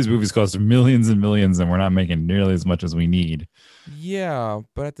movies cost millions and millions, and we're not making nearly as much as we need. Yeah,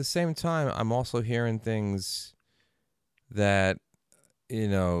 but at the same time, I'm also hearing things that,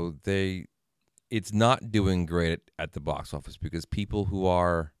 it's not doing great at the box office because people who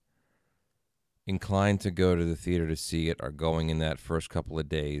are inclined to go to the theater to see it are going in that first couple of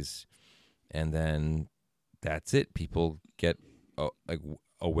days, and then that's it. People get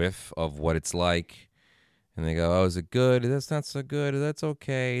a whiff of what it's like, and they go, "Oh, is it good? That's not so good. That's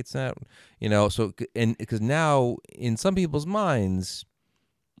okay. It's not, So, and because now in some people's minds,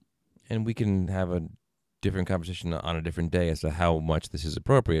 and we can have a different conversation on a different day as to how much this is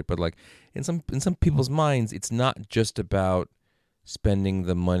appropriate, but like in some people's minds, it's not just about spending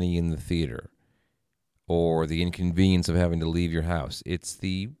the money in the theater or the inconvenience of having to leave your house. It's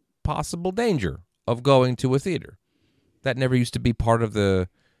the possible danger of going to a theater. That never used to be part of the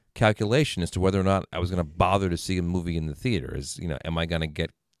calculation as to whether or not I was going to bother to see a movie in the theater. Is, am I going to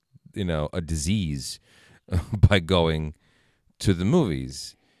get, a disease by going to the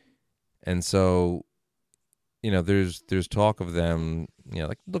movies? And so, there's talk of them,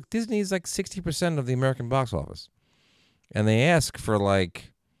 like, look, Disney's like 60% of the American box office. And they ask for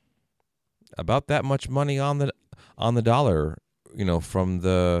like about that much money on the dollar, from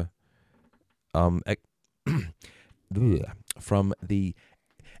the from the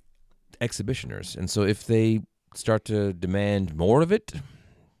exhibitioners. And so if they start to demand more of it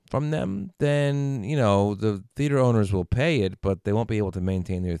from them, then the theater owners will pay it, but they won't be able to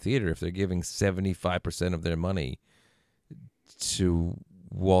maintain their theater if they're giving 75% of their money to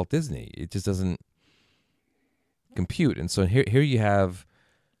Walt Disney. It just doesn't compute. And so here you have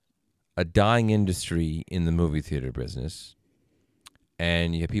a dying industry in the movie theater business,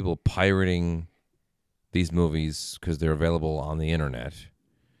 and you have people pirating these movies because they're available on the internet.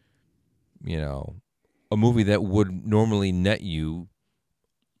 A movie that would normally net you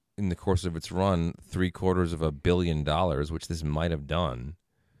in the course of its run $750 million, which this might have done,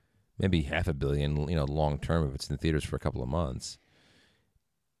 maybe $500 million, long term if it's in the theaters for a couple of months.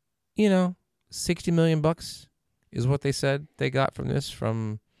 $60 million is what they said they got from this,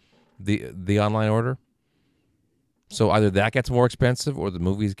 from the online order. So either that gets more expensive or the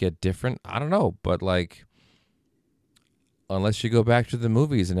movies get different. I don't know, but like, unless you go back to the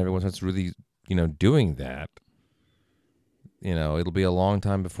movies and everyone starts really, doing that, it'll be a long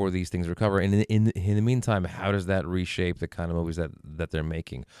time before these things recover. And in the meantime, how does that reshape the kind of movies that they're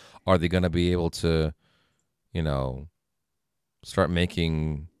making? Are they going to be able to, start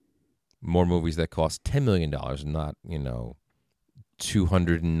making more movies that cost $10 million and not,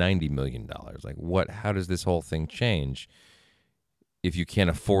 $290 million. Like, how does this whole thing change if you can't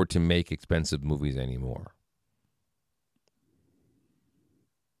afford to make expensive movies anymore?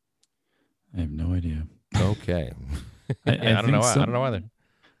 I have no idea. Okay. I don't know. I don't know either.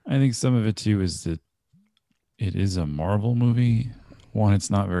 I think some of it too is that it is a Marvel movie. One, it's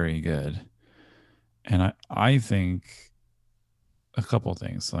not very good, and I think a couple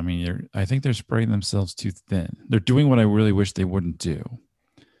things. I mean, I think they're spreading themselves too thin. They're doing what I really wish they wouldn't do.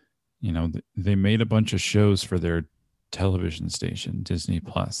 You know, they made a bunch of shows for their television station, Disney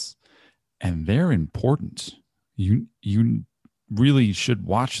Plus, and they're important. You really should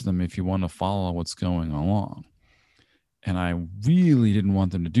watch them if you want to follow what's going along. And I really didn't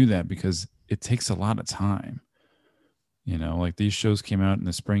want them to do that because it takes a lot of time. You know, like these shows came out in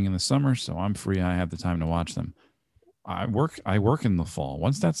the spring and the summer, so I'm free. I have the time to watch them. I work in the fall.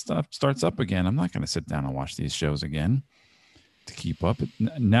 Once that stuff starts up again, I'm not going to sit down and watch these shows again to keep up.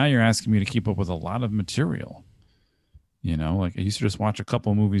 Now you're asking me to keep up with a lot of material. You know, like I used to just watch a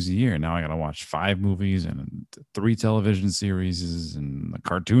couple movies a year. Now I got to watch 5 movies and 3 television series, and the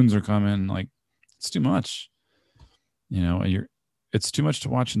cartoons are coming. Like, it's too much. You know, it's too much to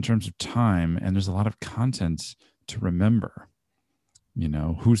watch in terms of time, and there's a lot of content to remember. You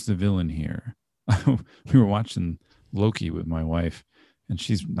know, who's the villain here? We were watching Loki with my wife, and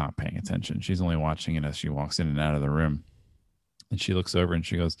she's not paying attention. She's only watching it as she walks in and out of the room. And she looks over and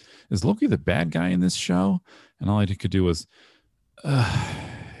she goes, "Is Loki the bad guy in this show?" And all I could do was,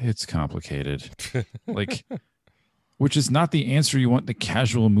 it's complicated. Like, which is not the answer you want the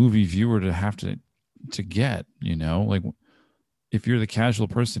casual movie viewer to have to get, you know? Like, if you're the casual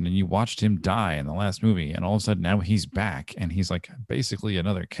person and you watched him die in the last movie and all of a sudden now he's back and he's like basically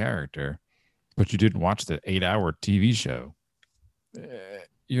another character, but you didn't watch the 8-hour TV show,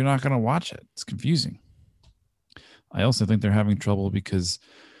 you're not going to watch it. It's confusing. I also think they're having trouble because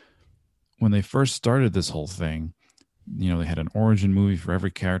when they first started this whole thing, you know, they had an origin movie for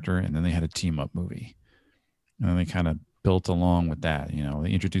every character and then they had a team up movie. And then they kind of built along with that. You know,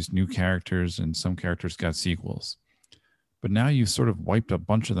 they introduced new characters and some characters got sequels. But now you've sort of wiped a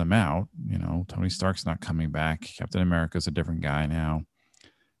bunch of them out. You know, Tony Stark's not coming back. Captain America's a different guy now.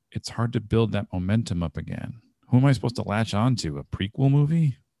 It's hard to build that momentum up again. Who am I supposed to latch on to? A prequel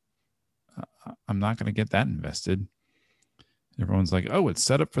movie? I'm not going to get that invested. Everyone's like, oh, it's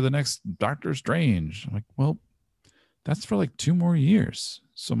set up for the next Doctor Strange. I'm like, well, that's for like 2 more years.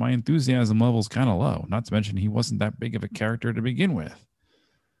 So my enthusiasm level's kind of low. Not to mention he wasn't that big of a character to begin with.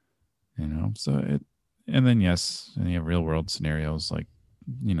 You know, and then yes, and you have real world scenarios like,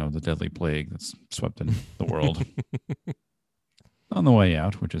 you know, the deadly plague that's swept in the world on the way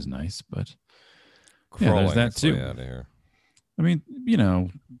out, which is nice, but yeah, there's that too. Out of here. I mean, you know,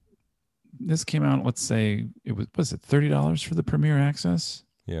 this came out, let's say was it $30 for the premiere access?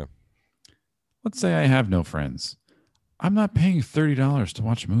 Yeah. Let's say I have no friends. I'm not paying $30 to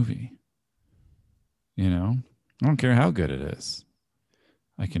watch a movie. You know, I don't care how good it is.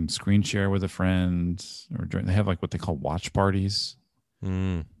 I can screen share with a friend, or they have like what they call watch parties.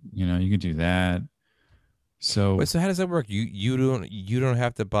 You know, you can do that. So, wait, so how does that work? You don't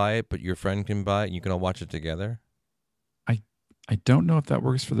have to buy it, but your friend can buy it and you can all watch it together? I don't know if that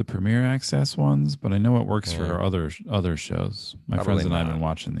works for the premiere access ones, but I know it works for other shows. My Probably friends and I have not. been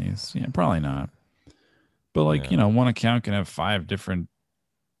watching these. Yeah, probably not. But like, you know, one account can have 5 different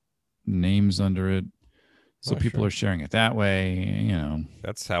names under it. So people are sharing it that way, you know.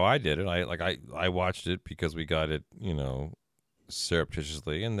 That's how I did it. I watched it because we got it, you know,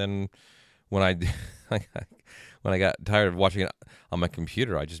 surreptitiously, and then when I got tired of watching it on my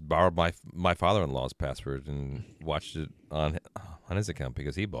computer, I just borrowed my father-in-law's password and watched it on his account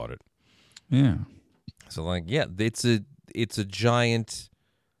because he bought it. Yeah. So like, yeah, it's a giant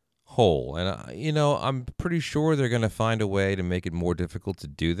hole, and you know, I'm pretty sure they're going to find a way to make it more difficult to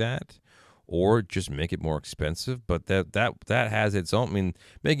do that, or just make it more expensive. But that has its own. I mean,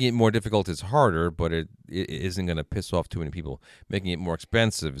 making it more difficult is harder, but it isn't going to piss off too many people. Making it more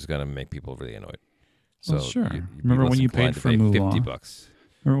expensive is going to make people really annoyed. So well, sure. Remember when you paid for Mulan? $50.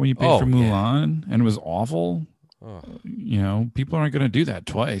 Remember when you paid for Mulan and it was awful? Oh. You know, people aren't going to do that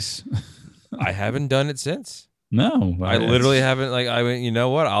twice. I haven't done it since. No, I literally haven't. Like, I went, you know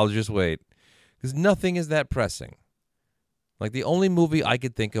what? I'll just wait because nothing is that pressing. Like, the only movie I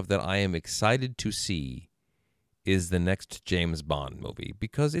could think of that I am excited to see is the next James Bond movie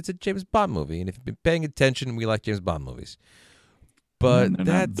because it's a James Bond movie, and if you've been paying attention, we like James Bond movies. But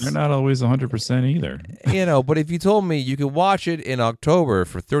they're not always 100% either. You know, but if you told me you could watch it in October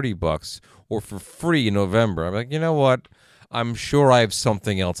for $30 or for free in November, I'm like, you know what? I'm sure I have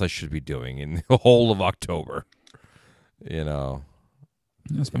something else I should be doing in the whole of October. You know,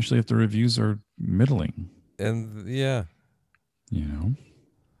 especially if the reviews are middling. And yeah, You know,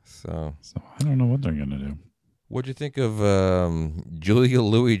 so so I don't know what they're gonna do. what'd you think of Julia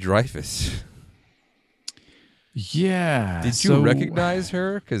Louis Dreyfus? Yeah. Did you recognize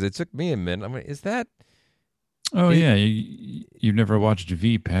her? Because it took me a minute. I mean, is that Oh it? yeah, you've never watched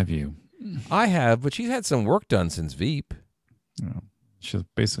Veep, have you? I have, but she's had some work done since Veep. Oh, she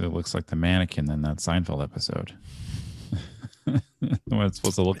basically looks like the mannequin in that Seinfeld episode. When it's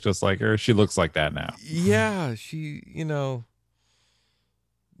supposed to look just like her, she looks like that now. Yeah,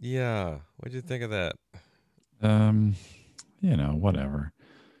 yeah. What'd you think of that? Um, whatever.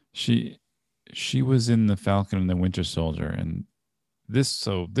 She she was in the Falcon and the Winter Soldier, and this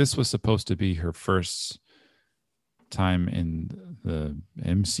was supposed to be her first time in the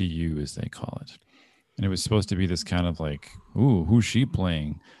MCU, as they call it, and it was supposed to be this kind of like, ooh, who's she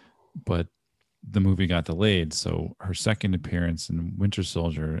playing? But the movie got delayed, so her second appearance in Winter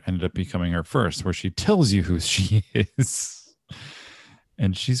Soldier ended up becoming her first, where she tells you who she is.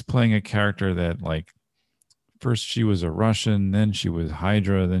 And she's playing a character that, like, first she was a Russian, then she was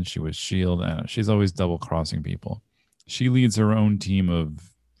Hydra, then she was Shield. And she's always double crossing people. She leads her own team of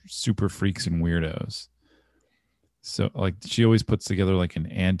super freaks and weirdos. So, like, she always puts together like an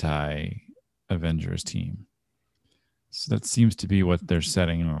anti Avengers team. So that seems to be what they're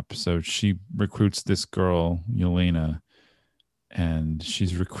setting up. So she recruits this girl, Yelena, and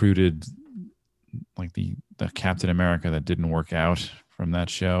she's recruited like the Captain America that didn't work out from that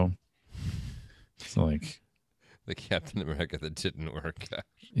show. So like The Captain America that didn't work out.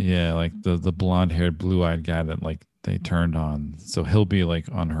 yeah, like the blonde haired, blue eyed guy that like they turned on. So he'll be like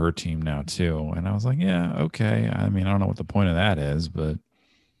on her team now too. And I was like, yeah, okay. I mean, I don't know what the point of that is, but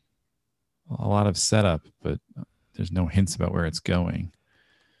a lot of setup, but there's no hints about where it's going.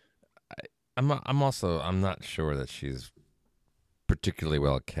 I'm not sure that she's particularly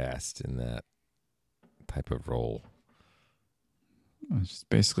well cast in that type of role. It's just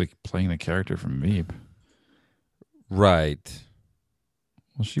basically playing the character from Veep. Right.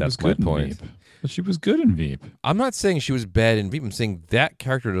 Well, she That's was good my in point. Veep. But she was good in Veep. I'm not saying she was bad in Veep. I'm saying that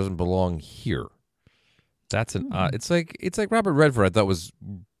character doesn't belong here. That's an it's like Robert Redford. I thought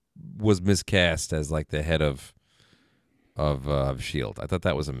was miscast as like the head of Shield. I thought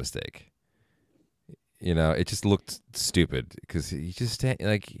that was a mistake. It just looked stupid because he just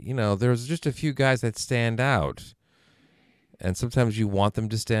there's just a few guys that stand out, and sometimes you want them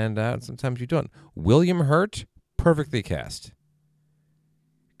to stand out, and sometimes you don't. William Hurt, perfectly cast,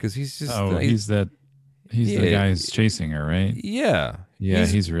 because he's just he's the guy who's chasing her, right? yeah, Yeah,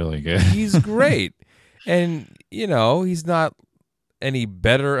 he's really good. he's great, and he's not any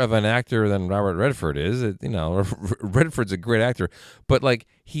better of an actor than Robert Redford is. Redford's a great actor, but like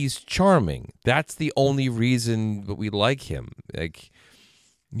he's charming. That's the only reason that we like him. Like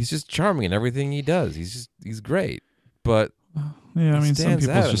he's just charming in everything he does. He's great. But yeah, I mean, some stands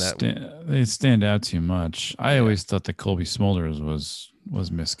people out in just that. they stand out too much. I always thought that Colby Smulders was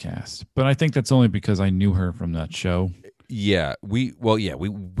miscast, but I think that's only because I knew her from that show. Yeah, we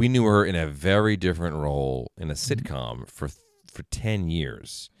knew her in a very different role in a sitcom for 10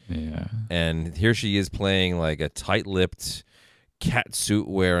 years. Yeah. And here she is playing like a tight-lipped, cat suit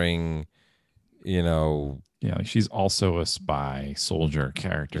wearing, Yeah, like she's also a spy soldier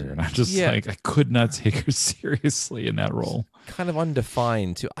character, and I'm just Yeah. like, I could not take her seriously in that role. kind of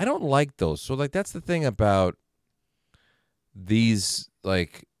undefined too. I don't like those. So like that's the thing about these,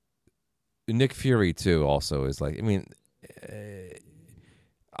 like Nick Fury too also is like, I mean,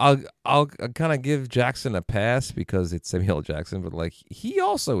 I'll kind of give Jackson a pass because it's Samuel L. Jackson, but like he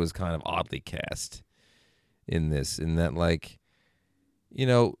also is kind of oddly cast in this, in that like,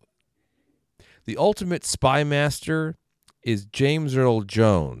 the ultimate spy master is James Earl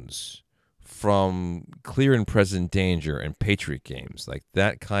Jones from Clear and Present Danger and Patriot Games, like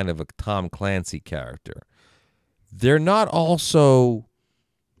that kind of a Tom Clancy character. They're not also,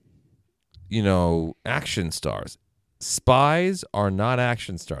 action stars. Spies are not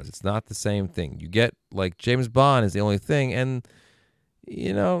action stars. It's not the same thing. You get like James Bond is the only thing, and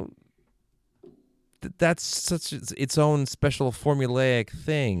that's such its own special formulaic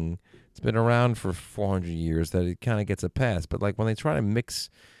thing. It's been around for 400 years that it kind of gets a pass. But like when they try to mix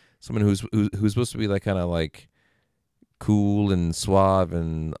someone who's supposed to be like kind of like cool and suave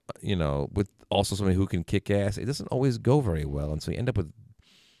and with also somebody who can kick ass, it doesn't always go very well, and so you end up with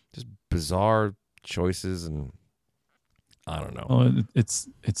just bizarre choices, and I don't know. Well, it's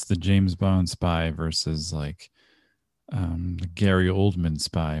the James Bond spy versus like the Gary Oldman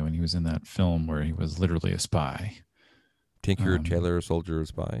spy when he was in that film where he was literally a spy. Tinker, Tailor, Soldier,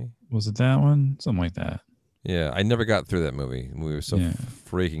 Spy. Was it that one? Something like that. Yeah, I never got through that movie. The movie was so Yeah.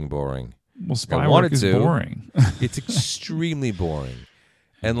 freaking boring. Well, Like, I spy work wanted is to. boring. It's extremely boring, You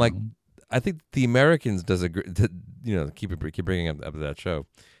and like know? I think the Americans does keep bringing up that show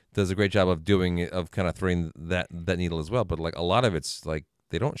does a great job of kind of throwing that needle as well. But like a lot of it's like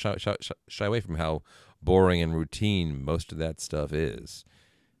they don't shy away from how boring and routine most of that stuff is.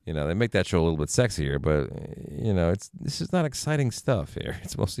 They make that show a little bit sexier, but this is not exciting stuff here.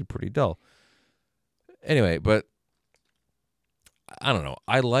 It's mostly pretty dull. Anyway, but I don't know.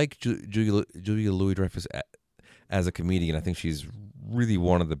 I like Julia Louis-Dreyfus as a comedian. I think she's really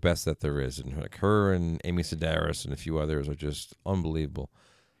one of the best that there is, and like her and Amy Sedaris and a few others are just unbelievable.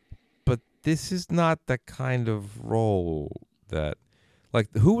 But this is not the kind of role that,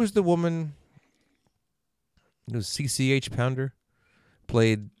 like, who was the woman? It was CCH Pounder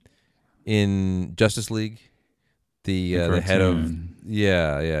played in Justice League. The head of cartoon.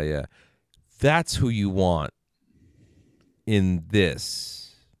 yeah. That's who you want in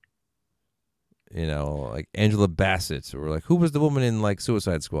this. Like Angela Bassett, or like who was the woman in like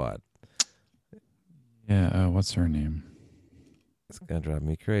Suicide Squad? Yeah. What's her name? It's gonna drive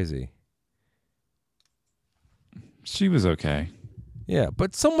me crazy. She was okay. Yeah,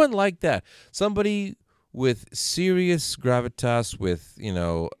 but someone like that, somebody with serious gravitas, with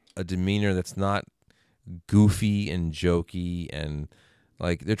a demeanor that's not goofy and jokey, and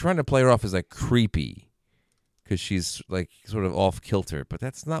like they're trying to play her off as like creepy because she's like sort of off kilter, but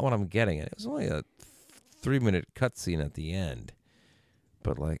that's not what I'm getting. It was only a 3-minute cutscene at the end,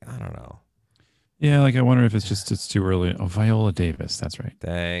 but like I don't know. Yeah, like I wonder if it's too early. Oh, Viola Davis, that's right.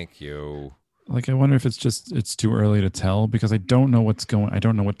 Thank you. Like I wonder if it's too early to tell because I don't know I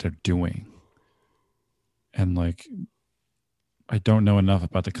don't know what they're doing. And like I don't know enough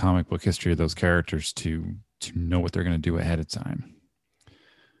about the comic book history of those characters to know what they're going to do ahead of time.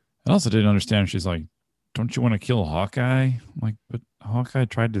 I also didn't understand. She's like, "Don't you want to kill Hawkeye?" I'm like, but Hawkeye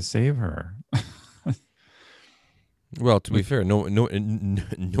tried to save her. Well, to be fair,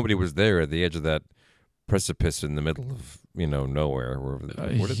 nobody was there at the edge of that precipice in the middle of nowhere.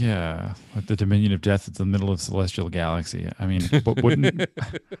 Yeah, like the Dominion of Death at the middle of Celestial Galaxy. I mean, but wouldn't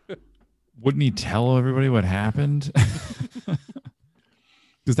he tell everybody what happened?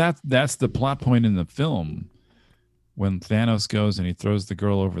 Because that's the plot point in the film. When Thanos goes and he throws the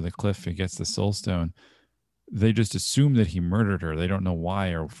girl over the cliff and gets the Soul Stone, they just assume that he murdered her. They don't know why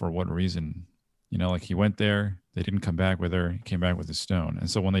or for what reason. Like he went there, they didn't come back with her, he came back with the stone. And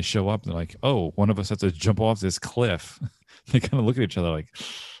so when they show up, they're like, oh, one of us has to jump off this cliff. They kind of look at each other like,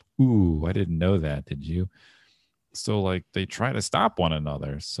 ooh, I didn't know that, did you? So like they try to stop one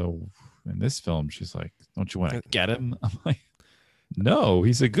another. So in this film, she's like, don't you want to get him? I'm like, no,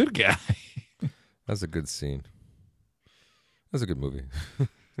 he's a good guy. That's a good scene. That's a good movie.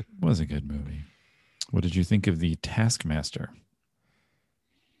 It was a good movie. What did you think of the Taskmaster?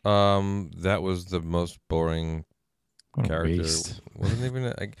 That was the most boring What a character. waste. Wasn't even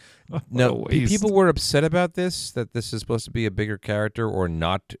What a no. waste. People were upset about this. That this is supposed to be a bigger character, or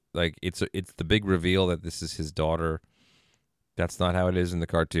not. Like it's the big reveal that this is his daughter. That's not how it is in the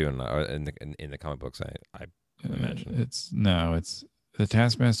cartoon. In the comic books, I imagine. It's the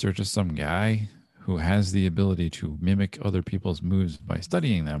Taskmaster, just some guy who has the ability to mimic other people's moves by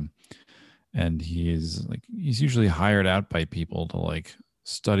studying them. And he's usually hired out by people to like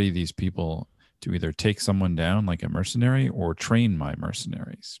study these people to either take someone down like a mercenary or train my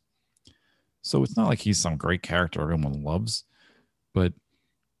mercenaries. So it's not like he's some great character everyone loves, but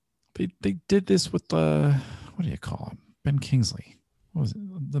they did this with what do you call him? Ben Kingsley. What was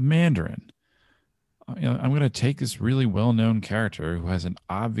it? The Mandarin. I'm going to take this really well-known character who has an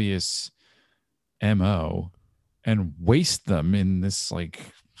obvious MO and waste them in this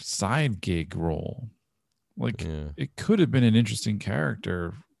like side gig role. Like it could have been an interesting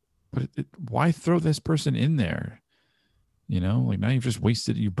character, but why throw this person in there? Like now you've just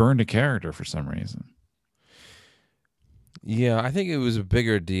wasted, you burned a character for some reason. Yeah, I think it was a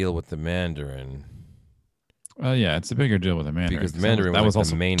bigger deal with the Mandarin. Yeah, it's a bigger deal with the Mandarin because the Mandarin was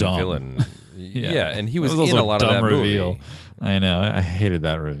also the main villain. Yeah, and he was in a lot of that reveal. movie. I know. I hated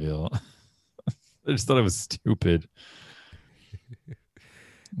that reveal. I just thought it was stupid.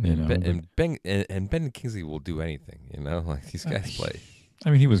 And Ben Kingsley will do anything. Like these guys play. I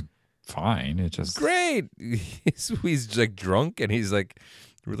mean, he was fine. It just great. He's like drunk and he's like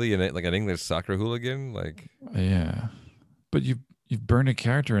really like an English soccer hooligan. Like yeah, but you've burned a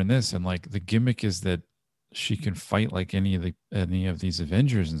character in this, and like the gimmick is that she can fight like any of these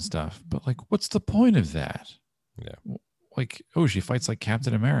Avengers and stuff. But like, what's the point of that? Yeah. Like, oh, she fights like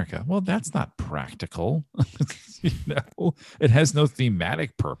Captain America. Well, that's not practical. It has no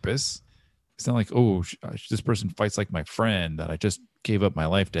thematic purpose. It's not like, oh, this person fights like my friend that I just gave up my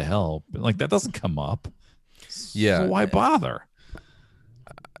life to help. Like that doesn't come up. Yeah. So why bother?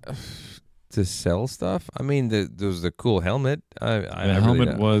 To sell stuff? I mean, there was the cool helmet. The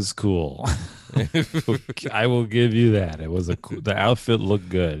helmet was cool. I will give you that. It was the outfit looked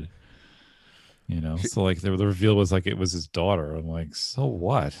good. So like the reveal was like it was his daughter. I'm like, so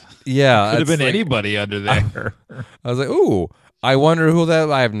what? Yeah, could have been anybody under there. I was like, ooh, I wonder who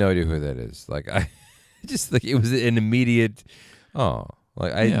that. I have no idea who that is. Like I just like it was an immediate. Oh,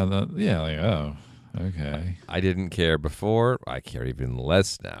 like oh, okay. I didn't care before. I care even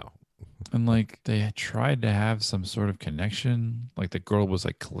less now. And like they had tried to have some sort of connection. Like the girl was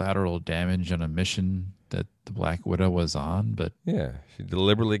like collateral damage on a mission that the Black Widow was on, but yeah, she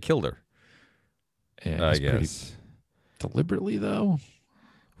deliberately killed her. Yeah, I guess. Deliberately, though?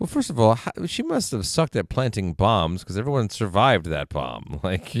 Well, first of all, she must have sucked at planting bombs because everyone survived that bomb.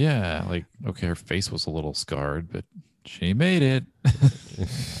 Like, yeah, like, okay, her face was a little scarred, but she made it.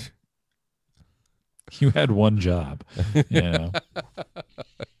 You had one job,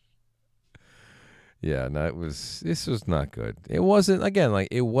 Yeah, no, this was not good. It wasn't, again, like,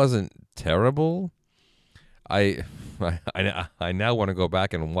 it wasn't terrible. I now want to go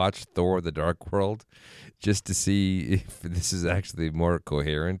back and watch Thor: The Dark World just to see if this is actually more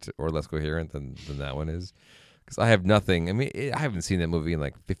coherent or less coherent than that one is. Because I have nothing. I mean, I haven't seen that movie in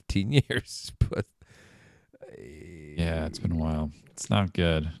like 15 years. But yeah, it's been a while. It's not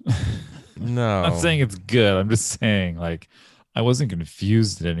good. No. I'm not saying it's good. I'm just saying, like, I wasn't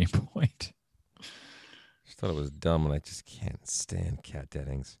confused at any point. I just thought it was dumb, and I just can't stand Kat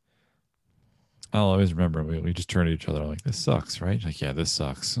Dennings. I'll always remember we just turned to each other like, this sucks, right? Like, yeah, this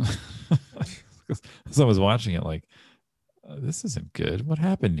sucks. As I was watching it, like, this isn't good. What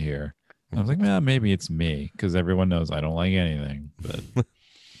happened here? And I was like, well, maybe it's me because everyone knows I don't like anything. But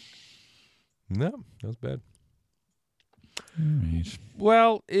no, that was bad. Right.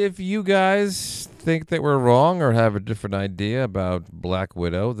 Well, if you guys think that we're wrong or have a different idea about Black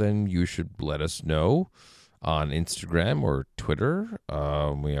Widow, then you should let us know on Instagram or Twitter.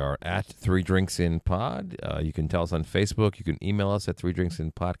 We are at 3drinksinpod. You can tell us on Facebook. You can email us at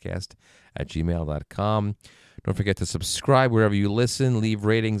 3drinksinpodcast@gmail.com. Don't forget to subscribe wherever you listen. Leave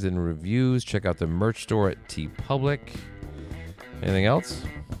ratings and reviews. Check out the merch store at TeePublic. Anything else?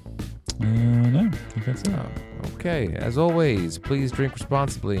 No, I think that's it. Okay. As always, please drink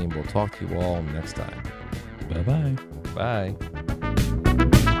responsibly, and we'll talk to you all next time. Bye-bye. Bye.